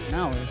vinyl in like an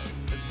hour.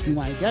 If you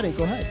want to get it,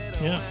 go ahead.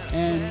 Yeah.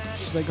 And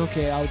she's like,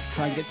 okay, I'll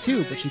try and get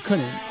 2, but she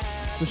couldn't.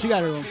 So she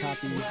got her own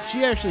copy.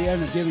 She actually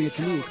ended up giving it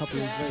to me a couple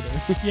years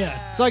later.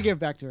 Yeah. So I gave it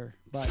back to her.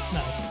 But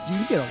Nice. you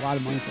can get a lot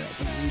of money for that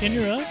thing. Can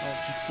you really? Oh,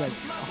 it's like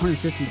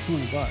 150,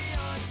 200 bucks.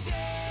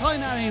 Probably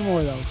not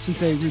anymore though, since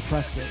they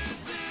repressed it.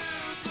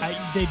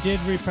 They did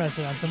repress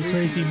it on some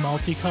crazy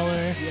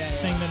multicolor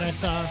thing that I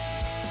saw.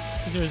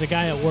 Because there was a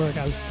guy at work,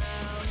 I was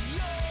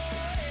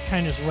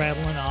kind of just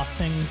rattling off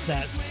things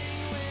that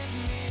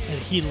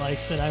he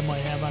likes that I might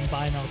have on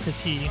vinyl, because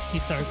he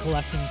started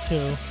collecting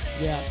too.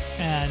 Yeah.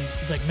 And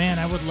he's like, man,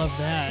 I would love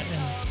that.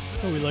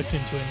 And so we looked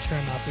into it, and sure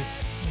enough,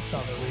 we saw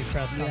the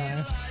repress on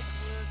there.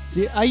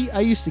 See, I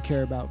used to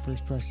care about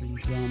first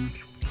pressings.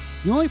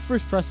 The only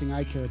first pressing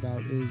I care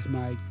about is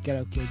my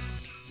Ghetto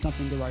Kids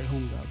Something to Write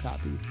Home About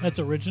copy. That's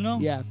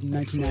original? Yeah, from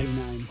That's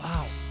 1999.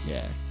 Wow.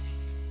 Yeah.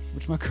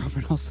 Which my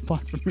girlfriend also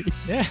bought for me.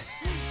 Yeah.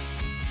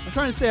 I'm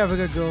trying to say I have a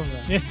good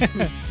girlfriend.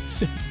 Yeah.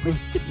 So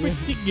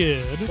pretty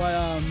good.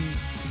 But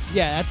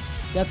yeah,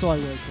 that's all I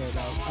really care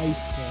about. I used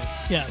to care.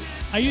 Yeah,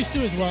 I used to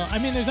as well. I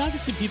mean, there's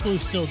obviously people who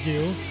still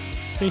do,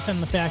 based on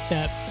the fact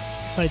that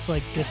sites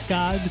like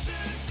Discogs,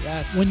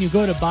 Yes. when you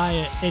go to buy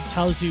it, it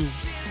tells you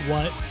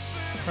what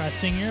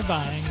pressing you're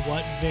buying,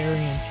 what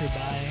variants you're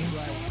buying.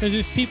 Because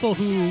there's people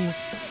who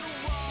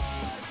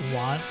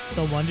want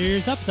the Wonder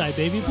Years Upside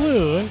Baby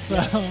Blue. So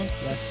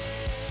Yes.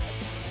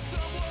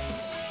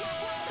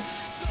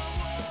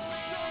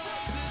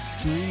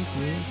 Drink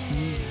with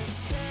me.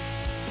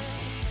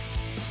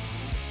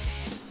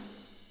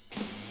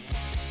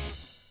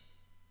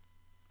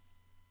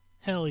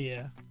 hell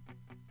yeah.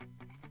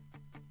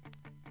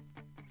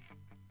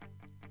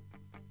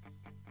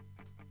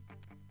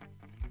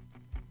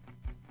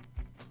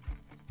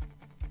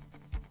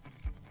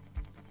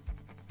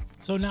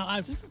 So now I've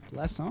Is this the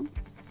last song?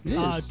 It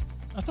is.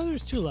 I thought there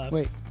was 2 left.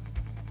 Wait.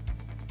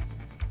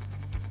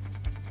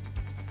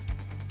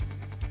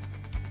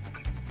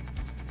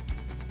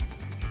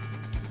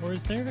 Or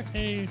is there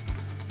a...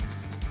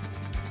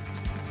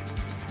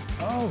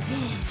 Oh,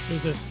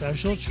 there's a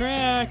special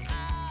track.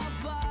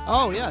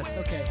 Oh, yes.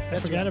 Okay.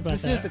 That's forgot right. about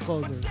this that. is the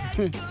closer.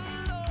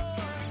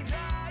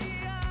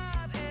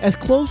 As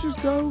closers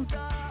go,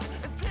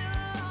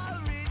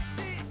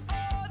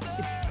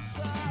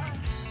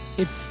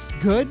 it's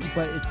good,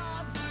 but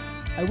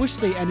I wish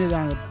they ended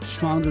on a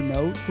stronger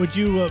note. Would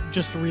you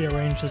just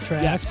rearrange the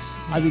tracks? Yes.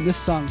 I mean, this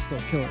song's still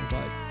killer,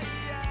 but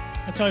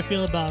That's how I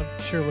feel about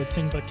Sherwood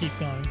Sing But Keep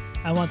Going.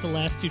 I want the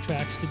last 2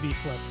 tracks to be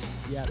flips.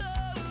 yeah,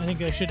 I think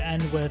they should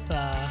end with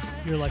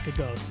You're Like a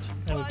Ghost.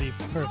 That would be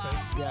perfect.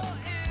 yeah.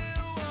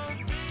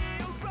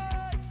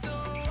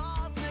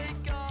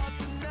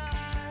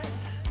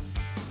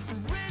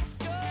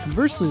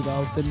 Conversely,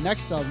 though, the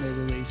next album they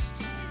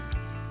released,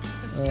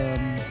 what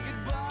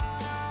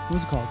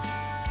was it called?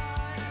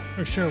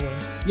 Or Sherwood.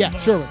 Yeah,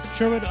 Sherwood.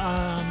 Sherwood,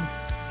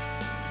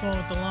 so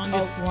with the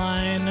longest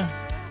line.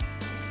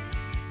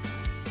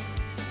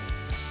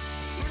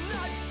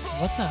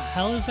 What the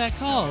hell is that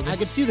called? I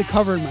could see the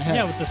cover in my head.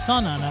 Yeah, with the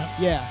sun on it.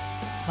 Yeah.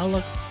 Hold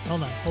on.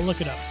 We'll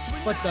look it up.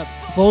 But the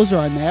closer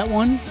on that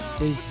one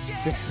is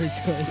very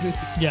good.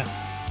 Yeah.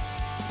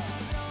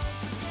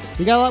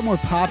 They got a lot more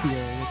popular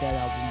with that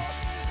album.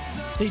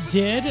 They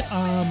did.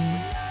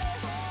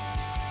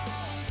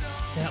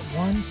 That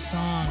one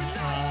song.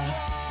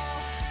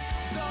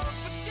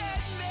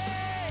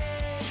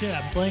 Shit,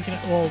 I'm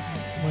blanking. Well,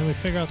 when we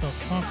figure out the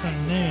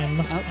fucking name,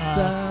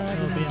 Outside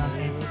it'll be on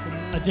here.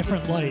 A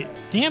Different Light.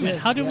 Damn it!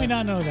 How did we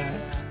not know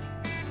that?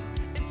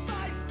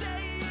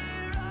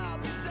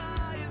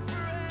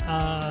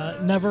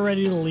 Never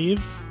Ready to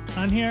Leave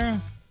on here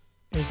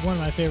is one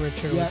of my favorite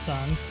Sherwood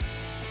songs.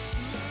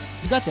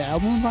 You got the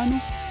album on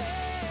vinyl?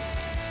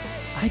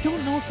 I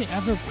don't know if they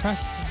ever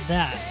pressed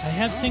that. I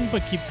have Sing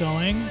But Keep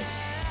Going.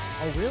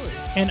 Oh, really?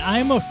 And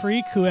I'm a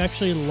freak who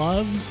actually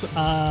loves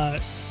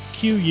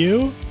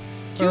QU.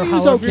 Or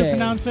QU's however you okay.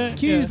 pronounce it.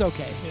 QU's Yeah.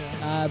 okay.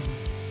 Yeah.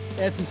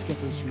 Add some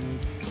skippers for me.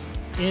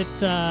 It's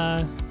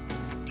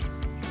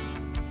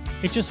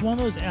just one of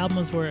those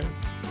albums where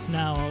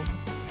now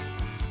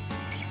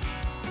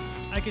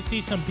I could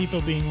see some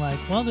people being like,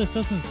 well, this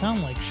doesn't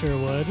sound like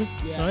Sherwood,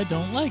 so I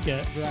don't like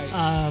it.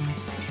 Right.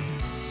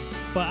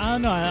 But I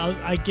don't know.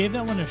 I gave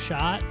that one a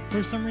shot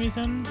for some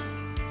reason.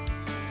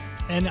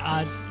 And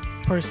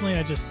personally,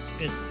 it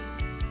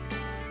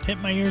hit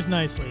my ears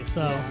nicely.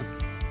 So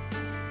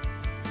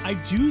I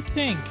do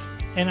think,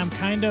 and I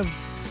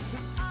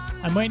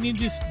might need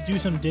to do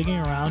some digging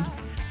around.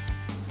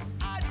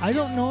 I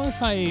don't know if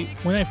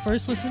when I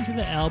first listened to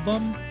the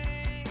album,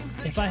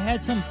 if I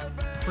had some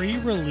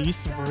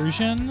pre-release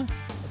version.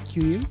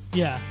 QU?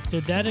 Yeah,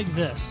 did that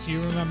exist? Do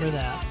you remember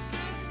that?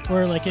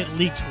 Where like it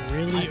leaked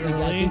really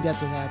early? I think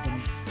that's what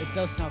happened. It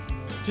does sound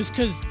familiar. Just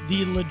because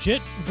the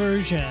legit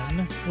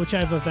version, which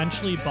I've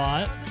eventually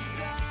bought,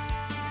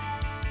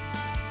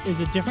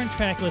 is a different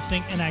track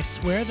listing, and I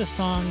swear the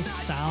songs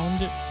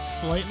sound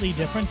slightly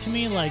different to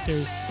me. Like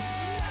there's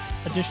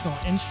additional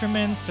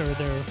instruments, or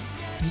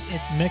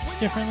it's mixed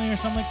differently, or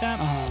something like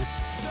that.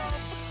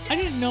 I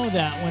didn't know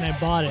that when I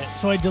bought it,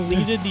 so I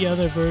deleted the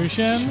other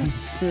version,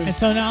 and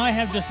so now I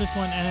have just this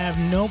one, and I have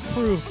no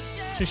proof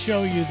to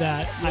show you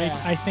that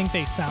I think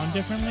they sound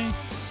differently,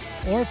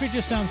 or if it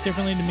just sounds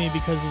differently to me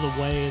because of the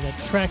way that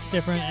the track's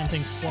different and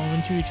things flow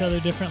into each other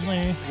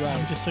differently. Right.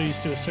 I'm just so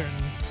used to a certain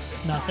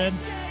method.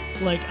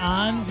 Like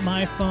on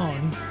my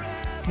phone,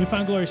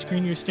 Newfound Glory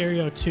Screen Your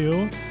Stereo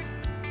 2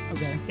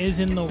 is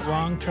in the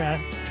wrong track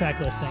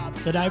listing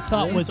that I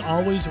thought was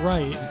always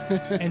right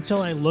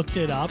until I looked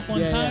it up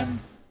one time,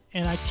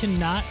 and I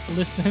cannot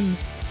listen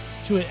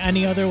to it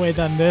any other way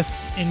than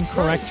this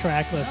incorrect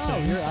track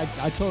listing. Oh,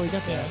 I totally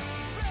get that.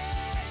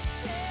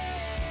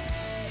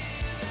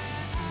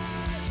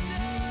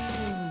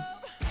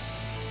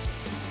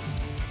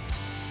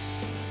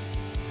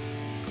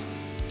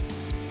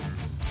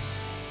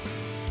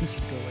 This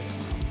is good.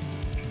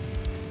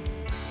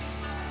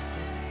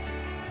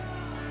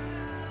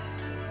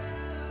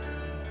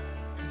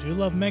 Do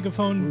love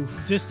Megaphone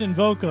distant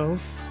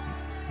vocals.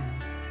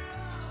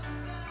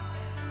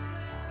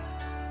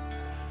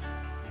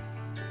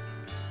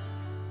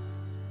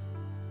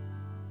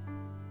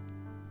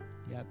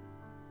 Yep.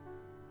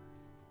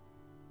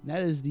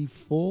 That is the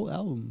full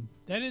album.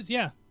 That is,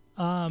 yeah.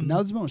 Now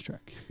it's a bonus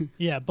track.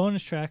 Yeah,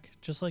 bonus track.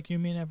 Just like you,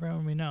 me, and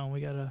everyone we know.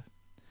 We got a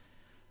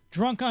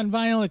Drunk on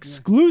Vinyl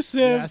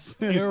exclusive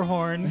ear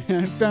horn.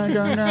 Dun,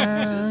 dun,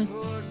 dun.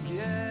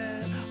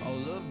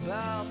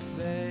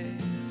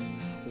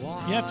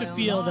 You have to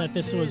feel that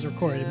this was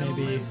recorded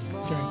maybe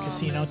during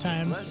casino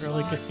times,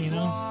 early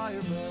casino.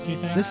 Do you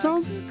think? This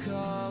song?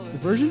 The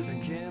version?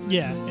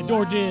 Yeah.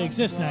 Or did it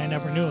exist and I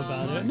never knew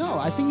about it? No,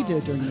 I think he did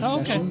it during this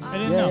session. I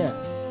didn't know.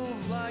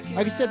 Yeah.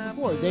 Like I said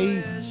before,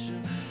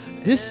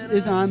 this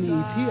is on the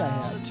EP I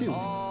have too.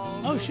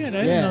 Oh shit,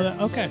 I didn't know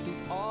that. Okay.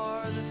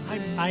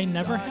 I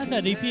never had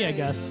that EP, I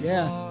guess.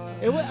 Yeah.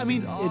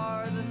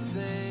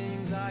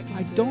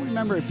 I don't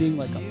remember it being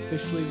like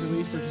officially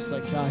released. They're just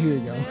like, here you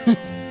go.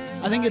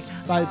 I think it's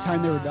by the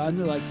time they were done,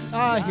 they're like,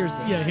 here's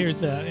this. Yeah, here's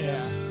that.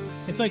 Yeah.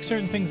 It's like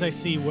certain things I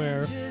see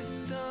where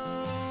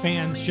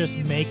fans just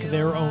make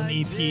their own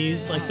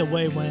EPs, like the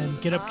way when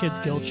Get Up Kids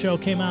Guild Show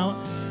came out,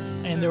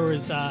 and there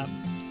was that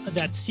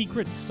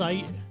secret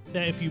site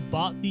that if you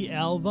bought the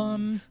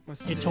album,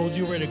 it told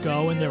you where to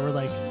go, and there were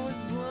like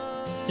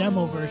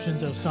demo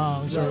versions of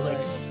songs or like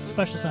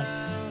special songs.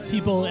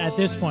 people at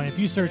this point, if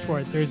you search for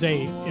it,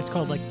 it's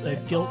called like the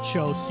Guilt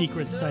Show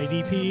Secret Site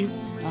EP,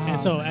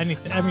 and so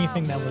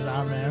everything that was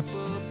on there.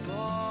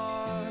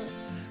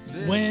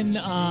 When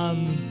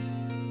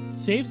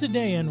Saves the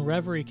Day and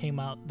Reverie came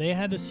out, they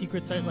had a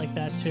secret site like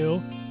that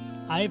too.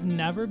 I've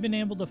never been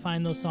able to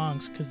find those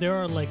songs because there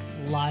are like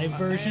live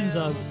versions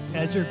of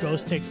As Your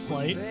Ghost Takes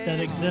Flight that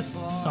exist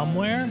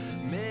somewhere,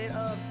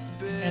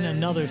 and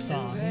another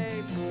song.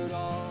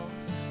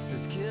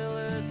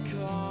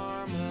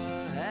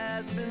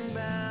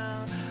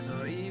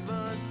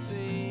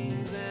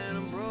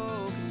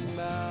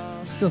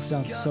 Still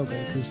sounds so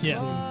good acoustic. Yeah.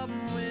 Too.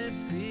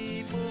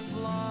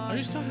 I was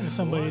just talking to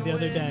somebody the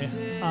other day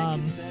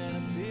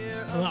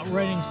about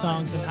writing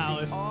songs and how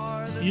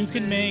if you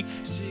can make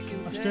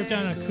a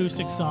stripped-down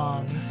acoustic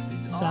song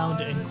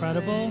sound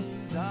incredible,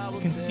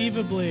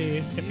 conceivably,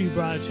 if you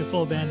brought it to a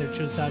full band, it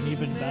should sound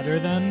even better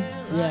than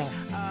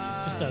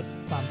just the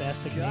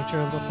bombastic nature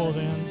of the full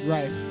band.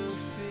 Right.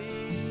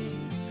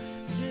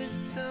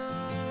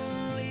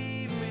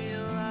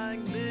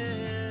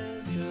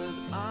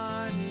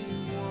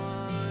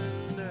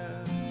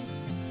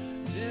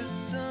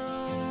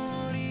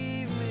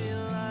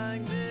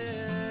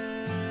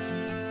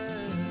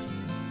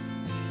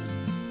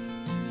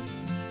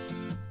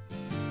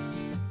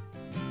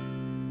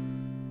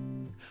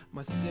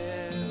 My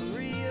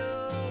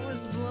stereo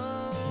is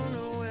blown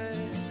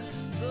away,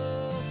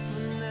 so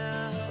for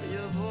now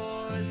your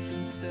voice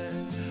can stay.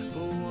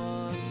 But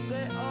once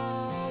they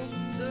all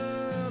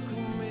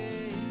circle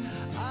me,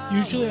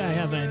 Usually I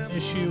have an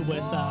issue with,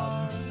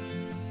 well,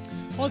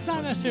 it's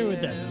not necessarily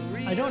with this.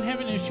 I don't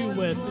have an issue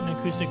with an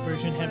acoustic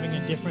version having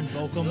a different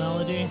vocal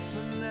melody.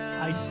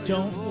 I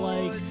don't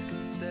like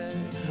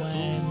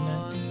when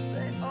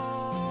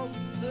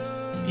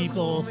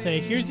people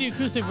say, here's the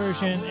acoustic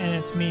version, and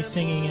it's me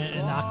singing it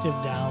an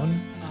octave down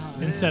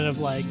instead of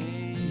like,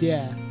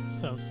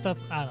 so stuff,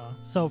 I don't know.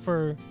 So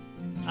for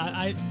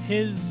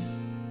his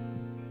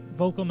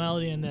vocal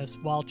melody in this,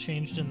 while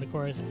changed in the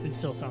chorus, it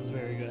still sounds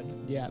very good.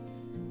 Yeah.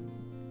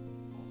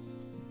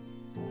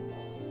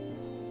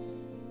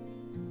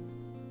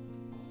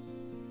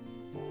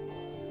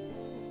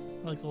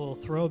 Like a little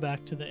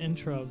throwback to the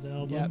intro of the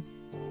album. Yep.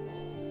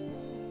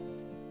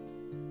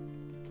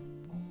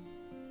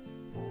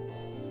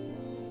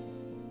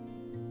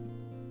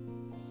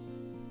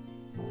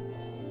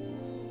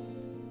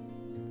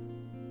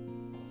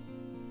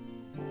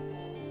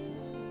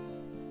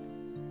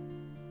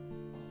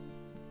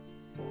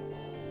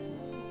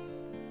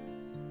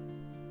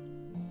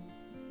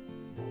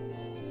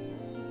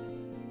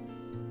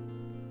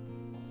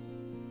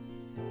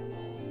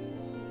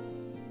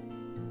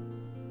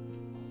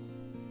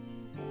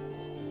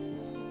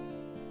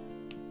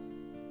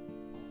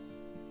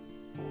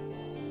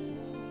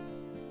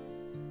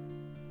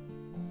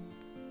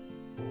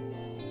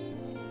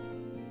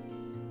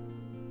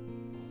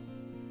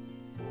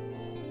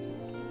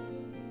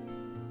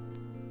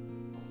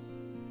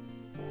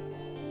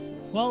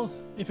 Well,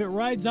 if it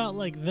rides out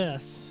like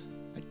this,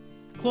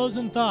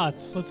 closing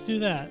thoughts. Let's do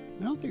that.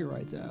 I don't think it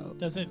rides out.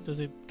 Does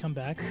it come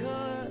back?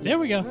 There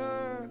we go.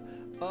 her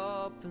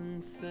up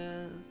and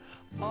sent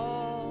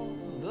all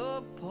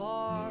the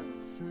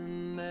parts,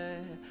 and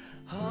they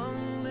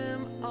hung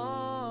them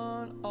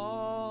on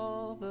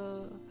all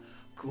the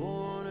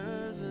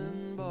corners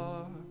and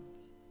bars.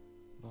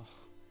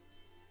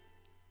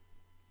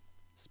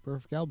 It's a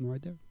perfect album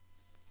right there.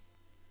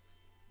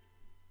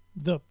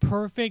 The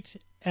perfect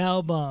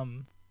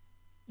album.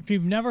 If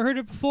you've never heard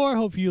it before,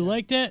 hope you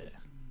liked it.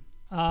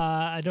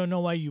 I don't know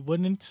why you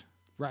wouldn't,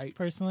 Right.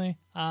 personally.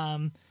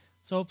 So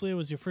hopefully it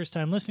was your first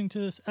time listening to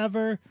this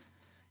ever.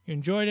 You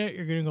enjoyed it.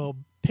 You're going to go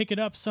pick it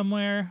up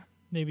somewhere.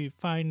 Maybe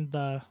find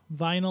the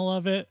vinyl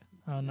of it.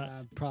 I don't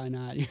know. Probably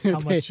not. How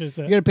much is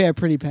it? You're going to pay a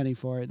pretty penny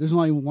for it. There's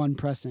only one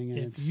pressing. And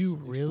If it's you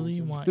really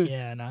expensive. want,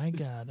 yeah, and I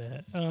got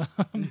it.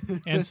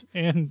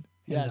 And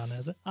Yes. Don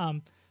has it.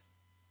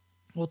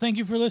 Well, thank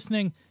you for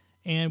listening,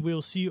 and we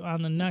will see you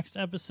on the next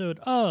episode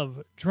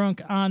of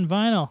Drunk on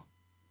Vinyl.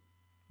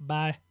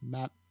 Bye.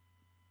 Map.